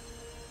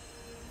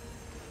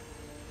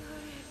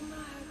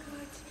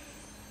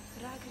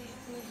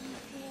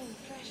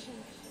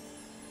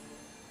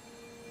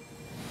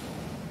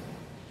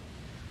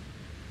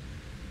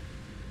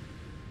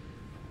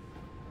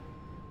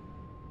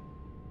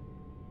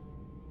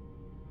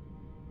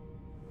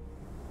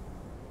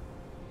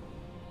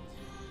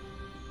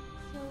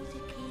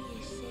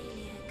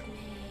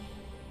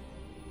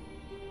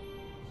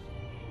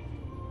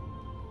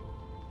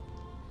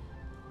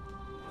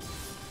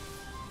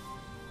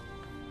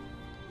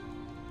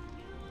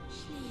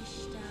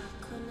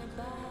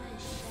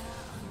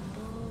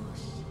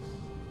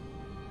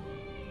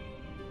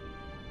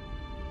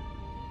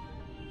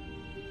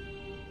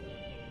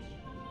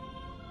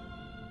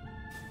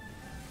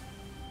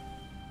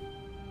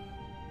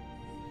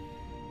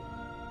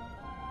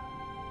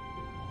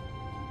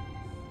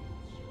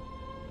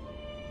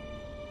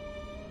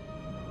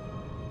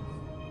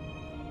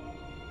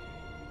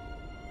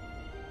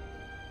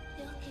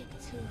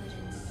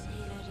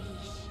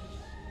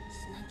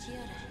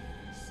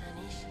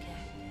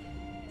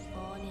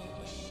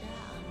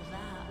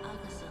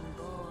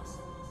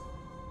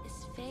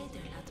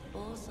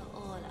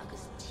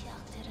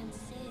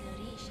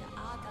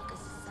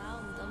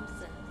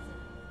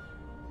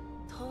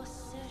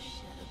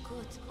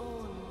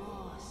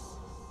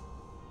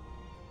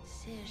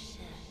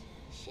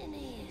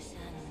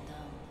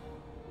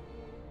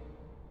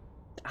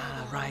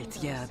 Ah, right,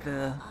 yeah,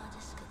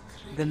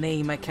 the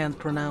name I can't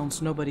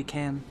pronounce, nobody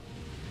can.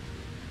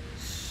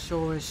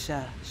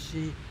 Shorsha,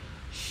 she.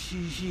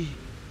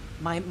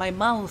 My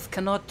mouth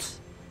cannot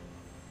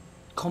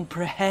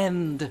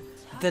comprehend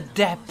the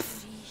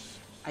depth.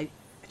 I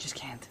just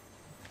can't.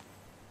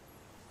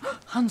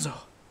 Hanzo!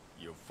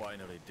 You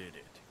finally did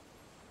it.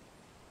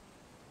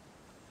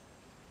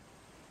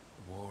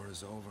 The war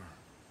is over.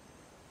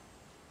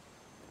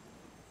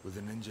 With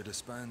the ninja to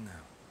span now.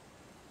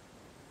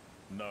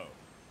 No.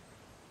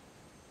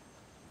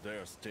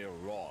 There are still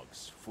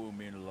rogues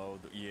Fumin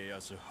Lord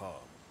Ieyasu harm.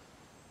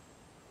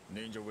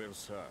 Ninja will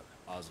serve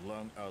as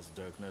long as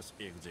darkness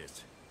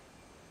exists.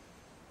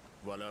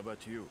 What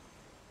about you?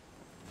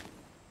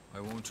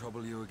 I won't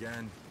trouble you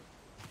again.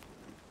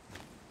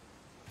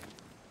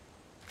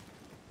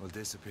 I'll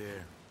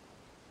disappear.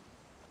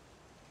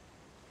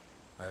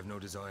 I have no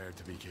desire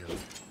to be killed.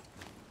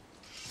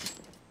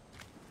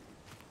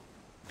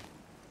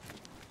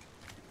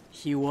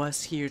 He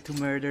was here to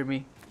murder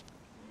me.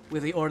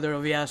 With the order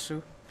of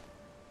Yasu.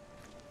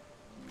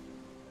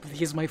 But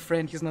he's my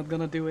friend, he's not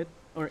gonna do it.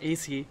 Or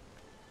is he?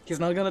 He's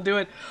not gonna do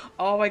it.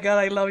 Oh my god,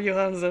 I love you,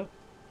 Hanzo.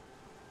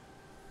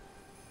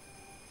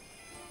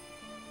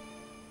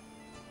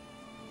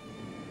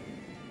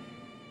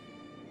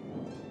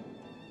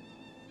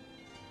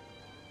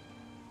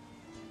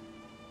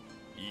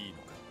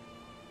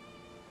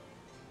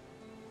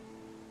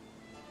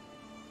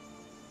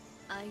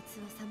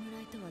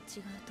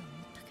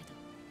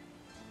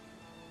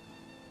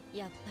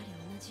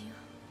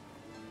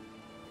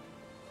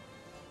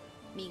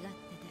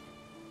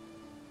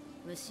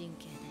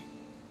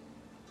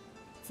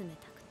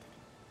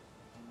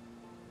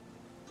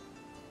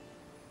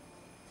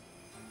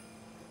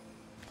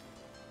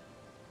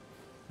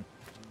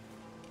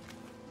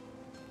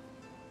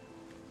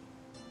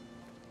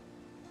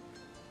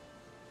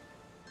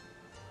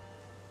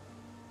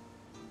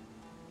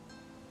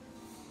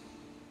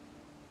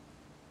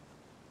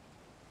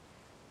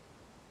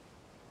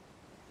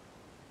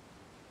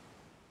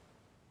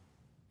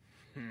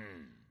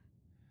 Hmm.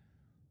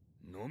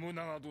 信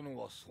長殿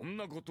はそん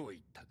なことを言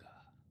ったか。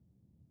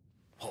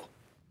はっ。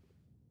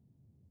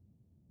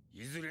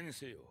いずれに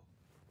せよ、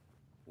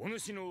お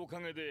主のおか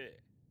げで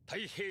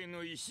太平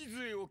の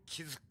礎を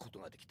築くこと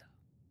ができた。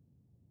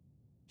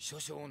諸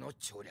将の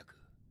調略。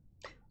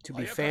To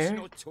be fair,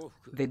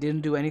 they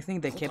didn't do anything,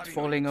 they kept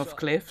falling off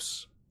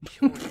cliffs.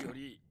 表示よ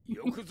り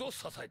よくぞ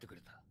支えてく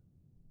れた。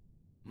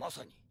ま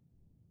さに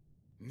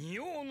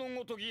仁王の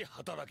ごとき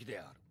働きで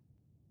ある。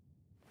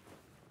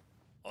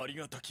あり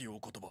がたきお言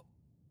葉。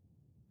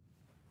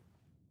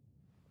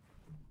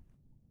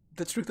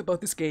The truth about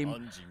this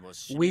game,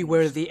 we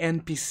were the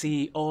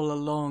NPC all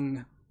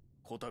along.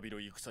 こたびの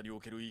戦にお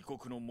ける異国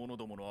の者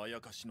どものあ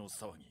やかしの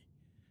騒ぎ、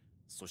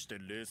そして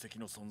霊石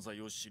の存在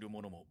を知る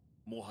者も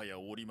もはや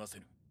おりませ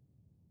ぬ。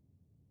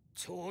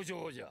頂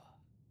上じゃ。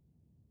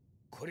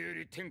これよ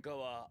り天下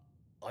は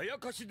あや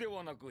かしで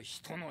はなく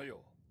人のよう。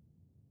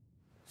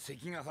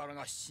関ヶ原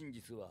が真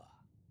実は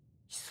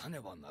さね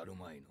ばなる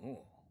まい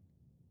の。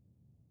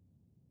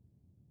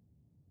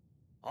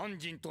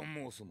安心と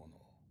申す者。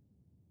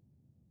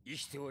生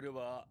きておれ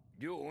ば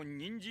両を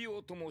任じよ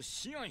うとも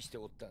志願して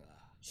おったが。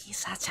He's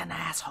such an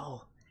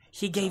asshole.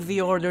 He gave the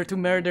order to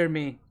murder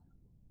me.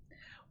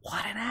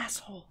 What an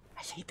asshole.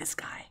 I hate this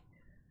guy.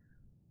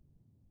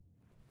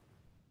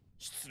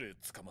 失礼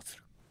つかまつ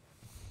る。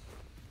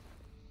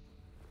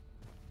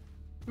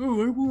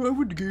 Oh, I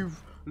would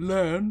give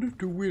land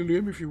to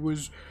William if he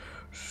was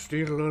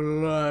still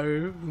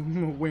alive.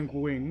 Wink,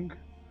 wink.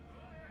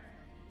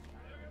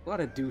 What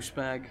a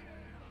douchebag.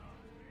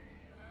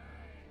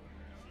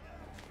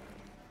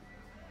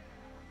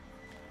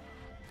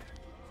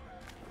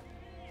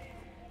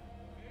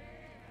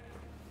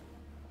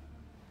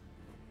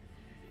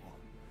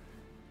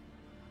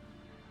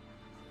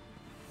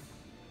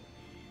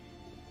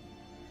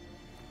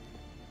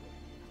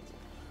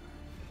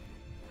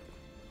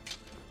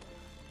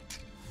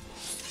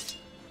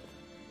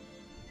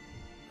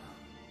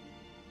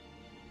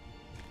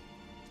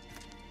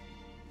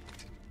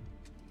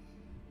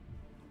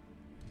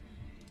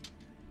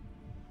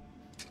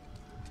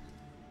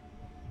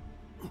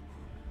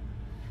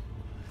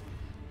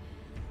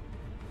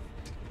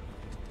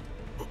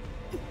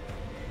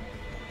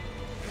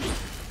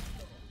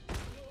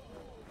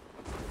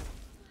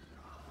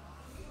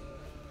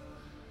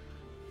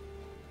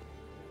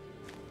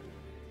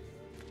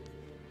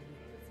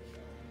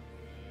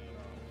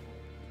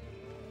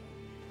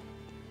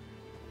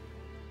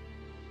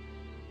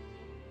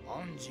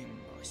安心が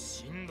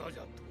死んだじ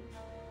ゃと。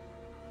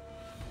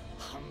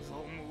半蔵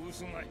も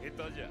嘘が下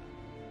手じゃ。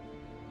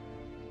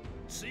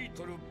つい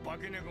とる化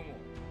け猫も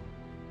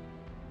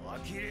呆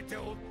れて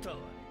おったわ。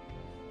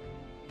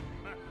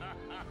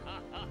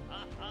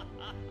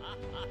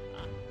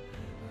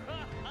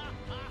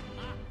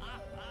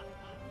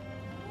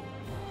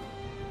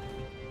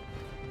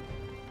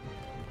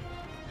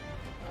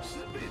す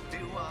べ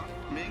ては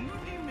巡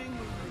り巡る。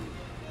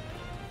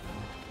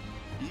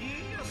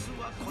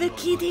 The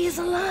kitty is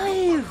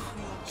alive!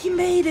 He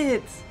made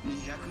it!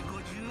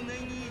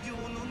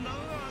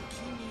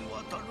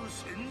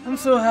 I'm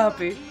so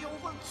happy.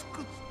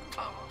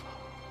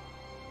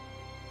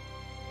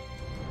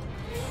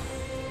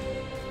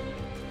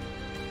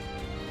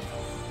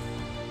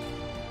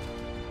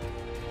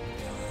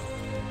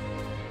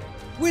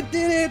 We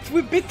did it!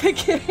 We beat the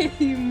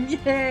game!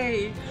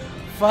 Yay!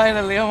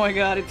 Finally! Oh my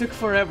god! It took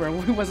forever.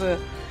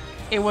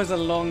 It was a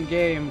long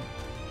game.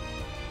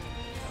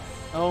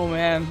 Oh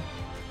man.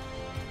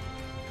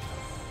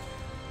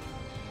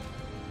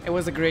 It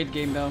was a great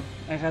game though.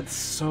 I had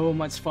so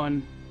much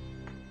fun.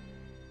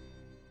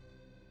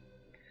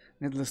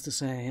 Needless to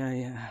say,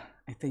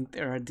 I think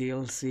there are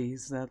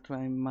DLCs that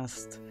I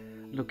must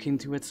look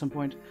into at some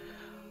point.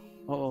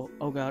 Oh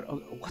god, oh,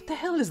 what the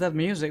hell is that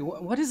music?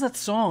 What is that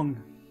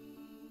song?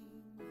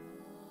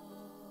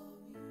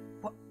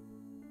 What?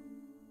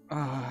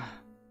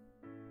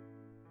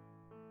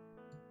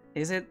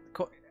 Is it?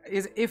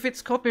 If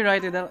it's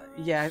copyrighted,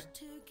 yeah.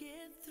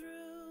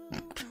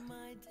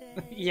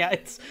 Yeah,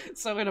 it's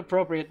so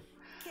inappropriate.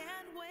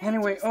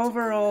 Anyway,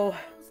 overall,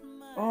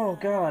 oh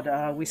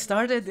god, we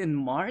started in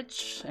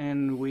March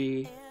and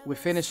we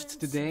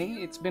finished today.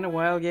 It's been a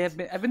while yet.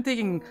 I've been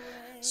taking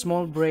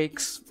small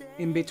breaks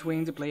in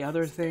between to play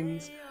other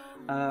things.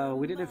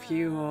 We did a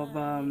few of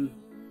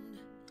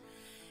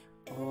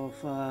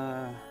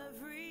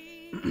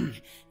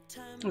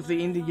of the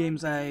indie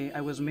games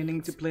I was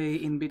meaning to play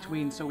in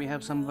between, so we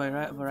have some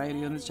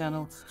variety on the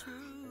channel.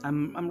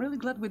 I'm really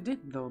glad we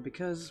did though,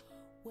 because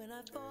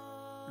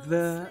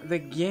the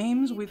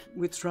games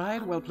we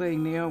tried while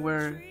playing Nioh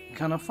were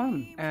kind of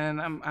fun, and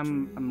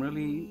I'm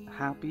really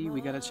happy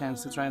we got a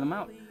chance to try them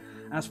out.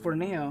 As for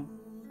Nioh,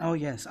 oh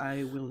yes,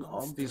 I will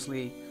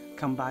obviously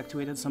come back to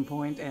it at some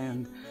point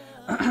and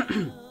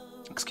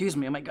excuse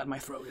me, oh my god, my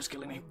throat is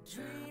killing me.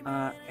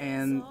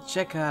 And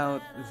check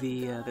out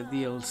the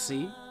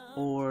DLC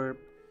or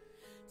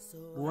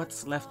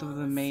what's left of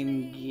the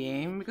main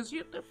game, because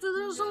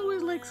there's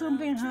always like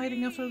something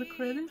hiding after the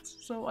credits,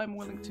 so I'm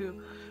willing to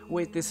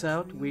wait this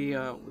out. We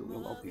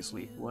will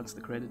obviously watch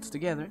the credits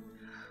together.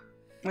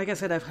 Like I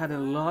said, I've had a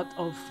lot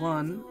of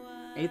fun.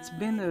 It's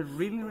been a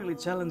really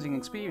challenging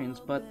experience,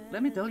 but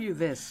let me tell you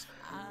this,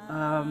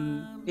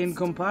 in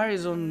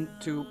comparison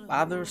to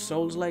other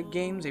Souls-like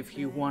games, if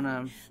you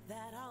wanna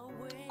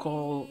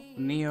call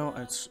Nioh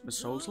a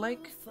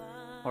Souls-like,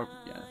 or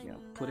yeah,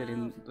 put it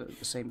in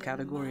the same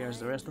category as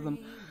the rest of them,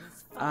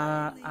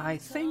 I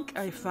think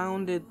I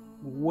found it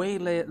way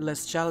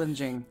less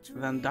challenging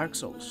than Dark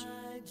Souls.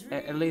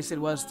 At least it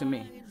was to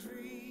me.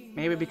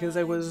 Maybe because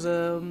I was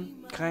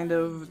kind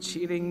of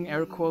cheating,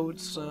 air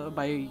quotes,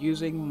 by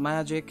using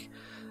magic.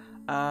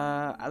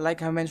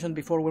 Like I mentioned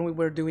before, when we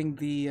were doing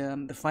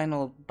the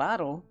final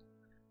battle,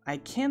 I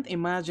can't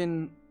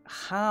imagine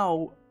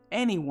how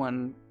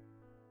anyone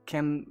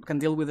can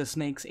deal with the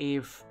snakes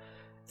if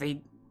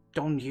they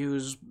don't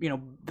use, you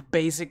know, the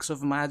basics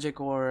of magic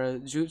or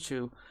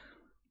jutsu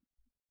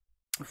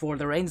for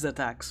the ranged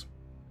attacks.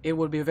 It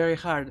would be very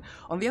hard.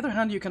 On the other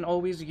hand, you can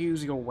always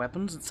use your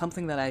weapons. It's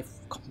something that I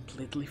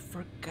completely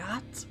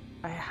forgot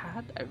I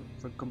had. I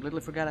completely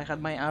forgot I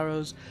had my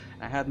arrows,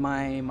 I had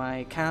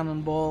my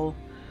cannonball.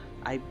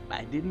 I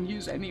didn't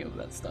use any of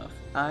that stuff.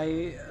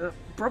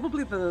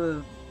 Probably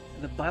the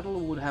battle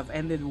would have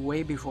ended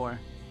way before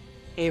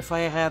if I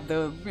had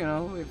the, you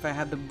know, if I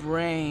had the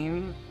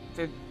brain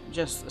to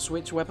just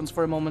switch weapons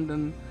for a moment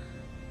and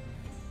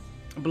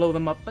blow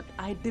them up, but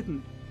I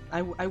didn't.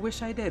 I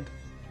wish I did.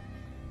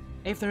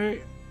 If there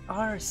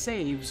are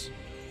saves,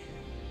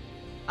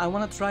 I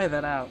want to try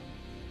that out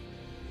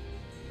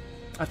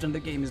after the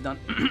game is done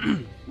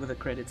with the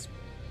credits.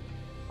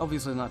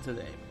 Obviously not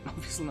today.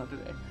 Obviously not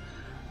today.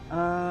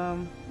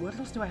 What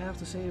else do I have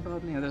to say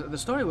about Nioh? The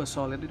story was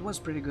solid. It was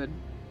pretty good.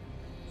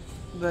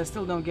 But I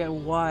still don't get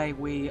why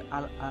we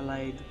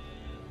allied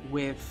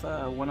with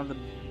one of the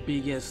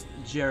biggest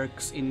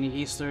jerks in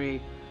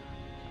history.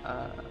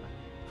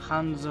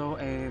 Hanzo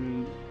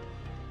and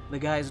the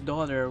guy's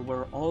daughter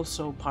were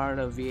also part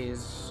of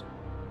his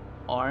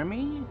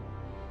army.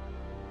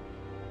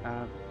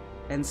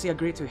 And she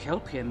agreed to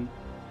help him.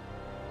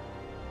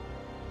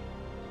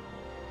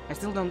 I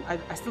still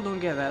don't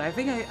get that. I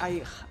think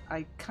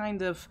I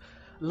kind of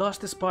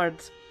lost this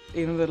part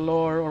in the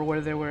lore, or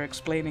where they were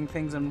explaining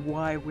things and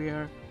why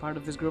we're part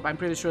of this group. I'm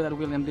pretty sure that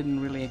William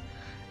didn't really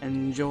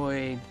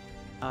enjoy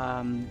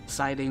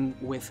siding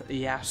with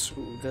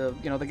Yasu,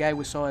 the guy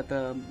we saw at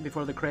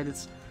before the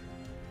credits,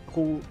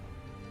 who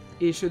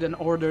issued an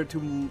order to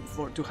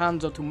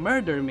Hanzo to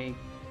murder me.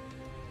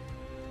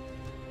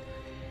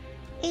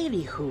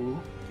 Anywho,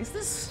 is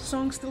this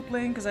song still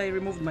playing? Because I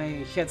removed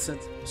my headset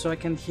so I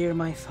can hear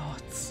my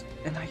thoughts,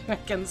 and I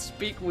can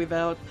speak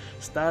without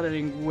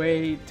stuttering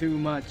way too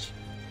much.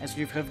 As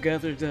you have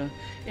gathered,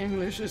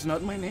 English is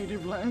not my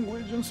native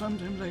language, and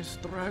sometimes I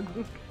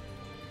struggle.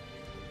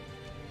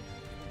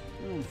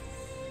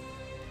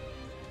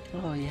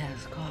 Oh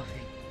yes,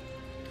 coffee.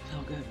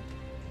 So good.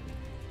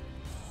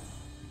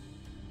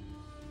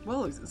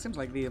 Well, it seems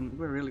like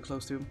we're really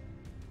close to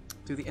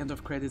the end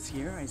of credits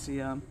here. I see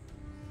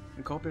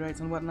the copyrights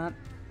and whatnot.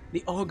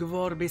 The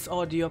Ogvorbis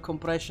audio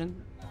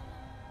compression.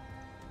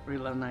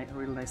 Real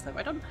nice stuff.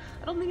 I don't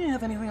think I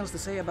have anything else to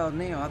say about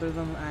Nioh other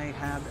than I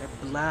had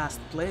a blast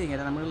playing it,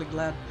 and I'm really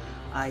glad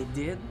I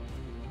did.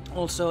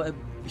 Also, a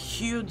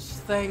huge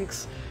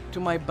thanks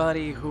to my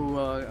buddy who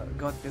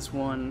got this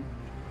one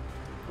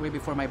way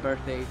before my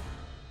birthday.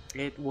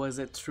 It was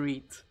a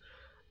treat,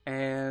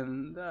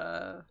 and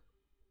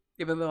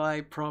even though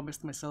I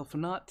promised myself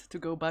not to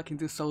go back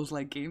into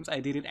Souls-like games, I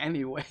did it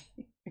anyway.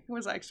 It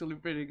was actually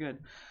pretty good.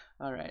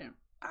 Alright.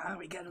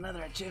 We got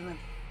another achievement.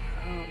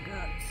 Oh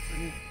god. Let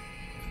me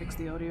fix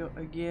the audio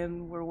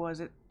again. Where was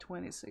it?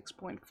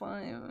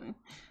 26.5.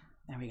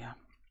 There we go.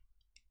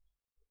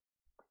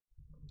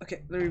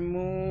 Okay,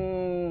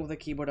 remove the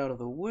keyboard out of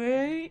the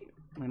way.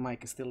 My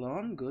mic is still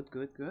on. Good.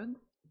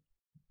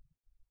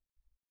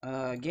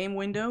 Game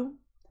window.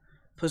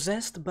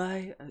 Possessed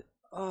by...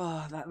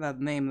 oh, that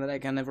name that I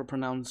can never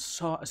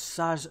pronounce.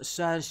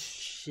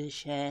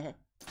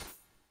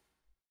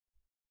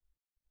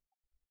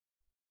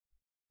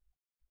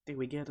 Did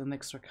we get an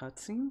extra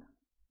cutscene?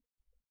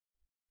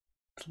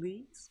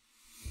 Please?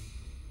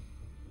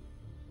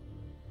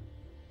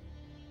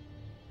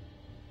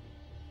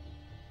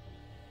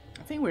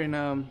 I think we're in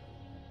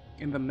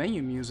the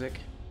menu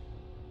music.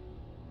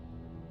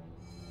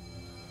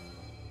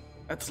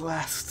 At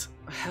last,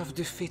 I have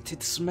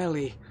defeated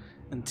Smelly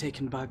and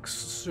taken back.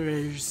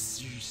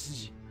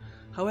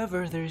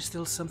 However, there is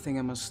still something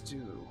I must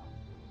do.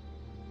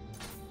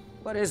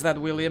 What is that,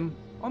 William?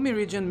 Omi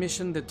region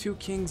mission The Two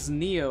Kings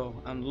Nioh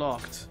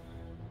unlocked.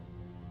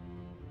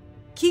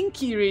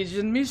 Kinky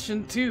region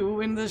mission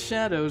 2 in the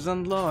shadows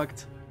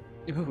unlocked.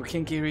 Ooh,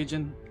 Kinky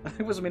region.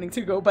 I was meaning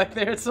to go back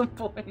there at some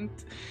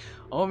point.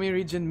 Omi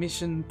region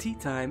mission Tea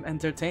Time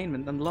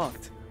Entertainment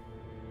unlocked.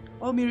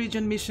 Omi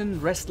region mission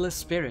Restless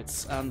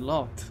Spirits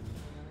unlocked.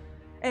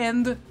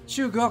 And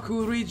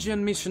Chugoku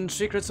region mission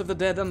Secrets of the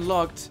Dead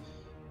unlocked.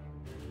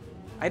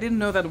 I didn't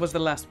know that was the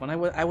last one.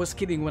 I was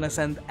kidding when I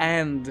said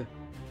and.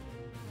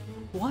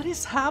 What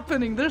is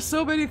happening? There's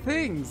so many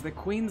things. The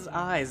Queen's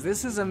Eyes.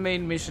 This is a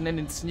main mission and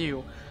it's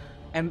new.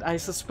 And I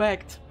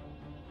suspect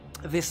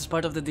this is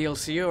part of the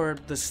DLC or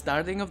the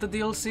starting of the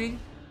DLC.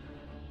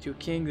 Two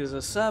Kings is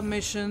a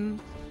submission.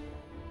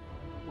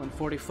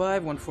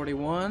 145,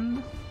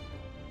 141.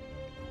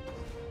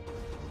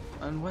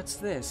 And what's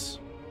this?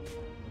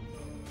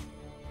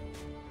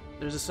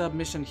 There's a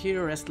submission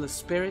here, Restless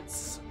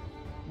Spirits.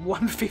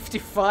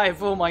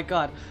 155, oh my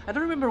god. I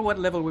don't remember what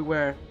level we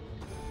were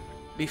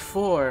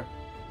before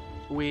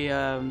we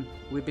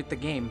beat the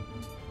game.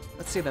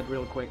 Let's see that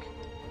real quick.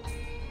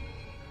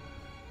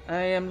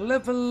 I am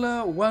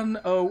level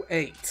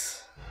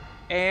 108.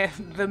 And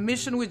the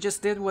mission we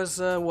just did was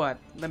what?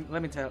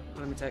 Let me check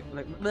real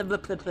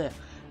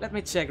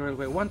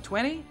quick.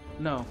 120?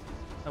 No,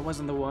 that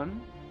wasn't the one.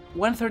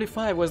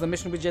 135 was the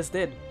mission we just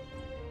did.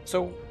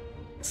 So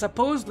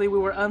supposedly we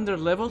were under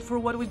leveled for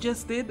what we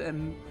just did,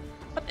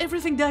 but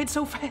everything died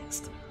so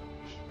fast.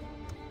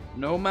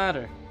 No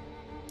matter.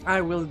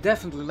 I will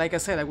definitely, like I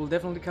said, I will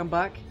definitely come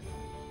back.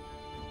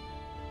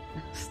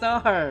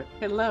 Star,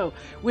 hello.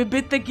 We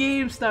beat the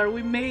game, Star.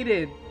 We made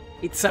it.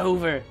 It's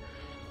over.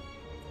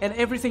 And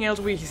everything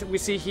else we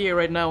see here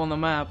right now on the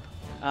map,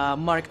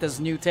 marked as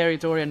new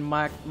territory and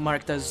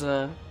marked as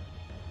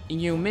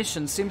new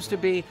mission, seems to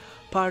be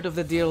part of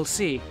the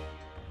DLC.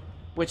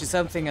 which is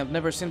something I've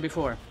never seen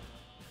before.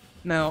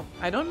 Now,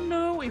 I don't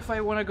know if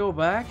I want to go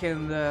back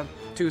and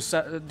do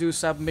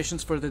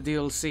submissions for the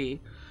DLC,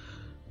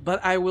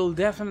 but I will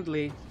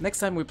definitely, next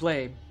time we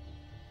play,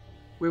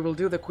 we will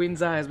do the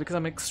Queen's Eyes because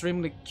I'm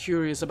extremely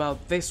curious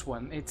about this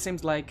one. It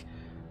seems like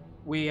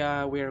we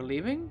are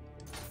leaving?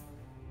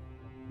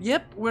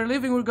 Yep, we're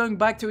leaving, we're going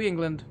back to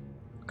England.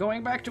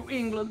 Going back to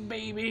England,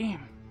 baby!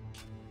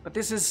 But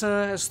this is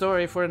a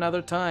story for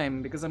another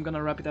time, because I'm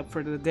gonna wrap it up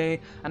for the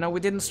day. I know we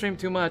didn't stream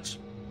too much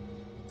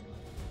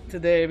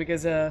today,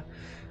 because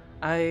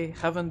I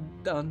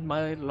haven't done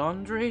my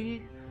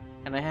laundry,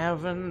 and I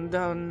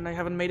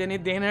haven't made any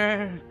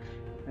dinner,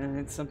 and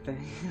it's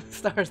something.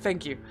 Star,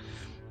 thank you.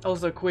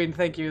 Also, Queen,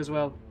 thank you as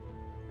well.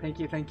 Thank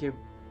you, thank you.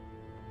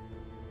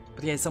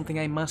 But yeah, it's something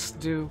I must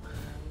do,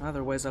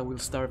 otherwise I will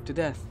starve to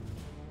death.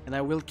 And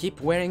I will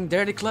keep wearing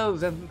dirty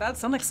clothes, and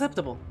that's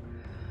unacceptable.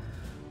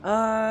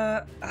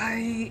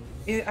 I'd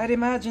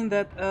imagine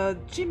that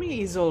Jimmy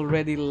is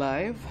already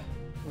live.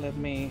 Let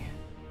me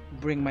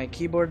bring my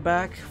keyboard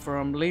back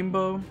from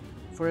limbo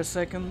for a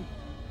second.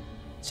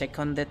 Check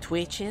on the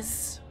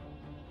Twitches.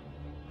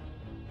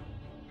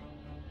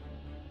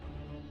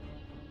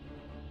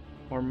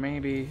 Or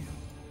maybe,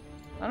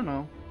 I don't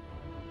know.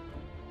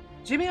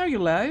 Jimmy, are you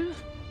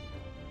live?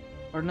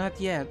 Or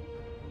not yet?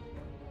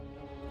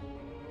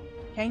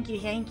 Thank you,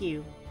 thank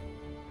you.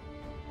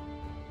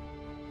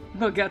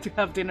 I got to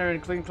have dinner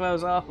and clean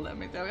clothes off, let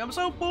me tell you. I'm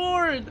so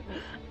bored!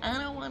 I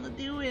don't want to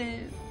do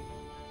it.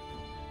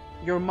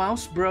 Your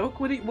mouse broke?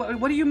 What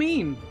do you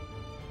mean?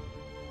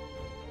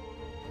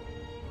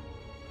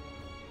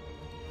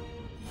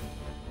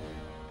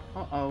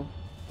 Uh-oh.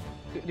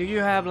 Do you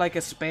have like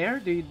a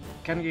spare?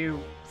 Can you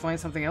find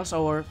something else?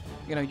 Or,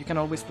 you know, you can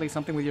always play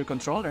something with your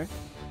controller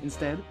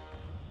instead.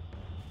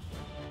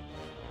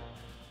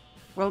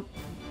 Well,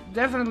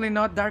 definitely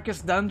not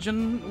Darkest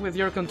Dungeon with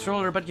your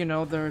controller, but you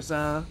know, there's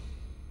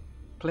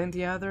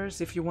plenty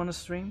others if you want to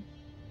stream.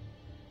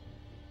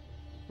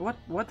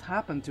 What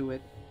happened to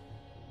it?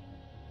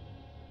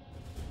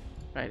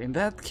 Right, in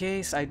that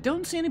case, I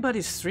don't see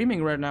anybody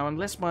streaming right now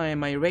unless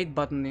my raid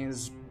button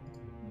is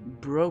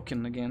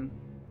broken again.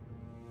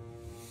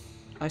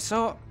 I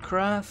saw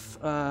Krath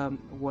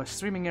was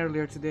streaming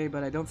earlier today,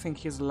 but I don't think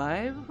he's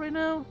live right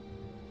now.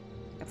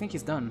 I think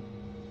he's done.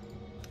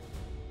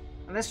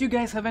 Unless you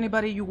guys have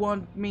anybody you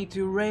want me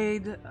to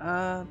raid,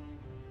 I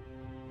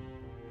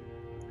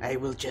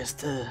will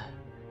just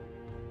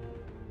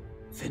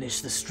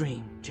finish the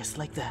stream just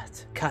like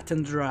that. cut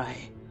and dry.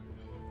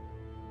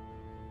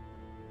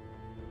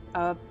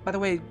 By the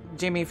way,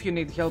 Jamie, if you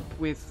need help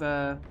with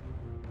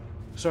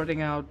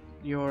sorting out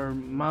your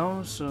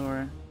mouse,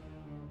 or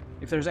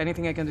if there's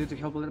anything I can do to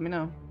help, let me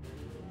know.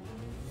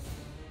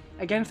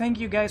 Again, thank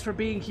you guys for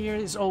being here.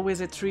 It's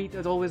always a treat.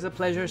 It's always a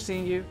pleasure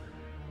seeing you.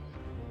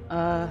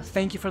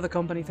 Thank you for the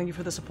company. Thank you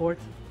for the support.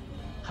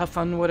 Have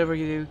fun whatever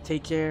you do.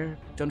 Take care.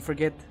 Don't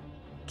forget.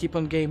 Keep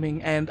on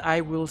gaming. And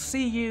I will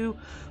see you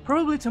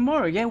probably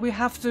tomorrow. Yeah, we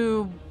have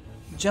to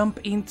jump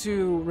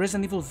into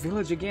Resident Evil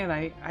Village again.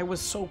 I was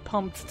so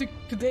pumped.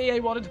 Today I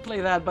wanted to play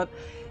that, but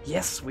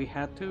yes, we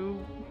had to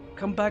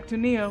come back to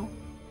Nioh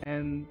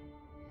and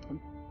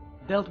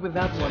dealt with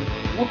that one.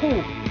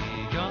 Whoa!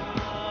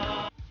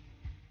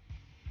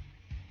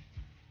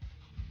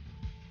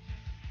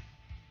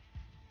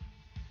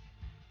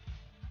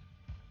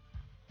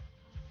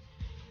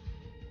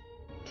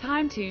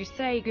 Time to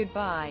say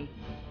goodbye.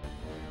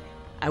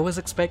 I was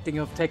expecting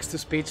of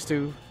text-to-speech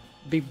to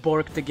be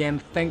borked again.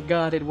 Thank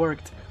God it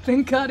worked.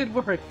 Thank God it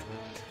worked.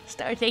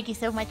 Star, thank you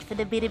so much for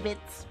the bitty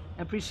bits.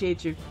 I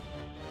appreciate you.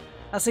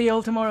 I'll see you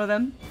all tomorrow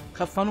then.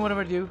 Have fun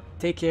whatever you do.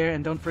 Take care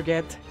and don't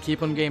forget,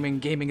 keep on gaming.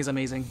 Gaming is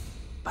amazing.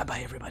 Bye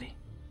bye everybody.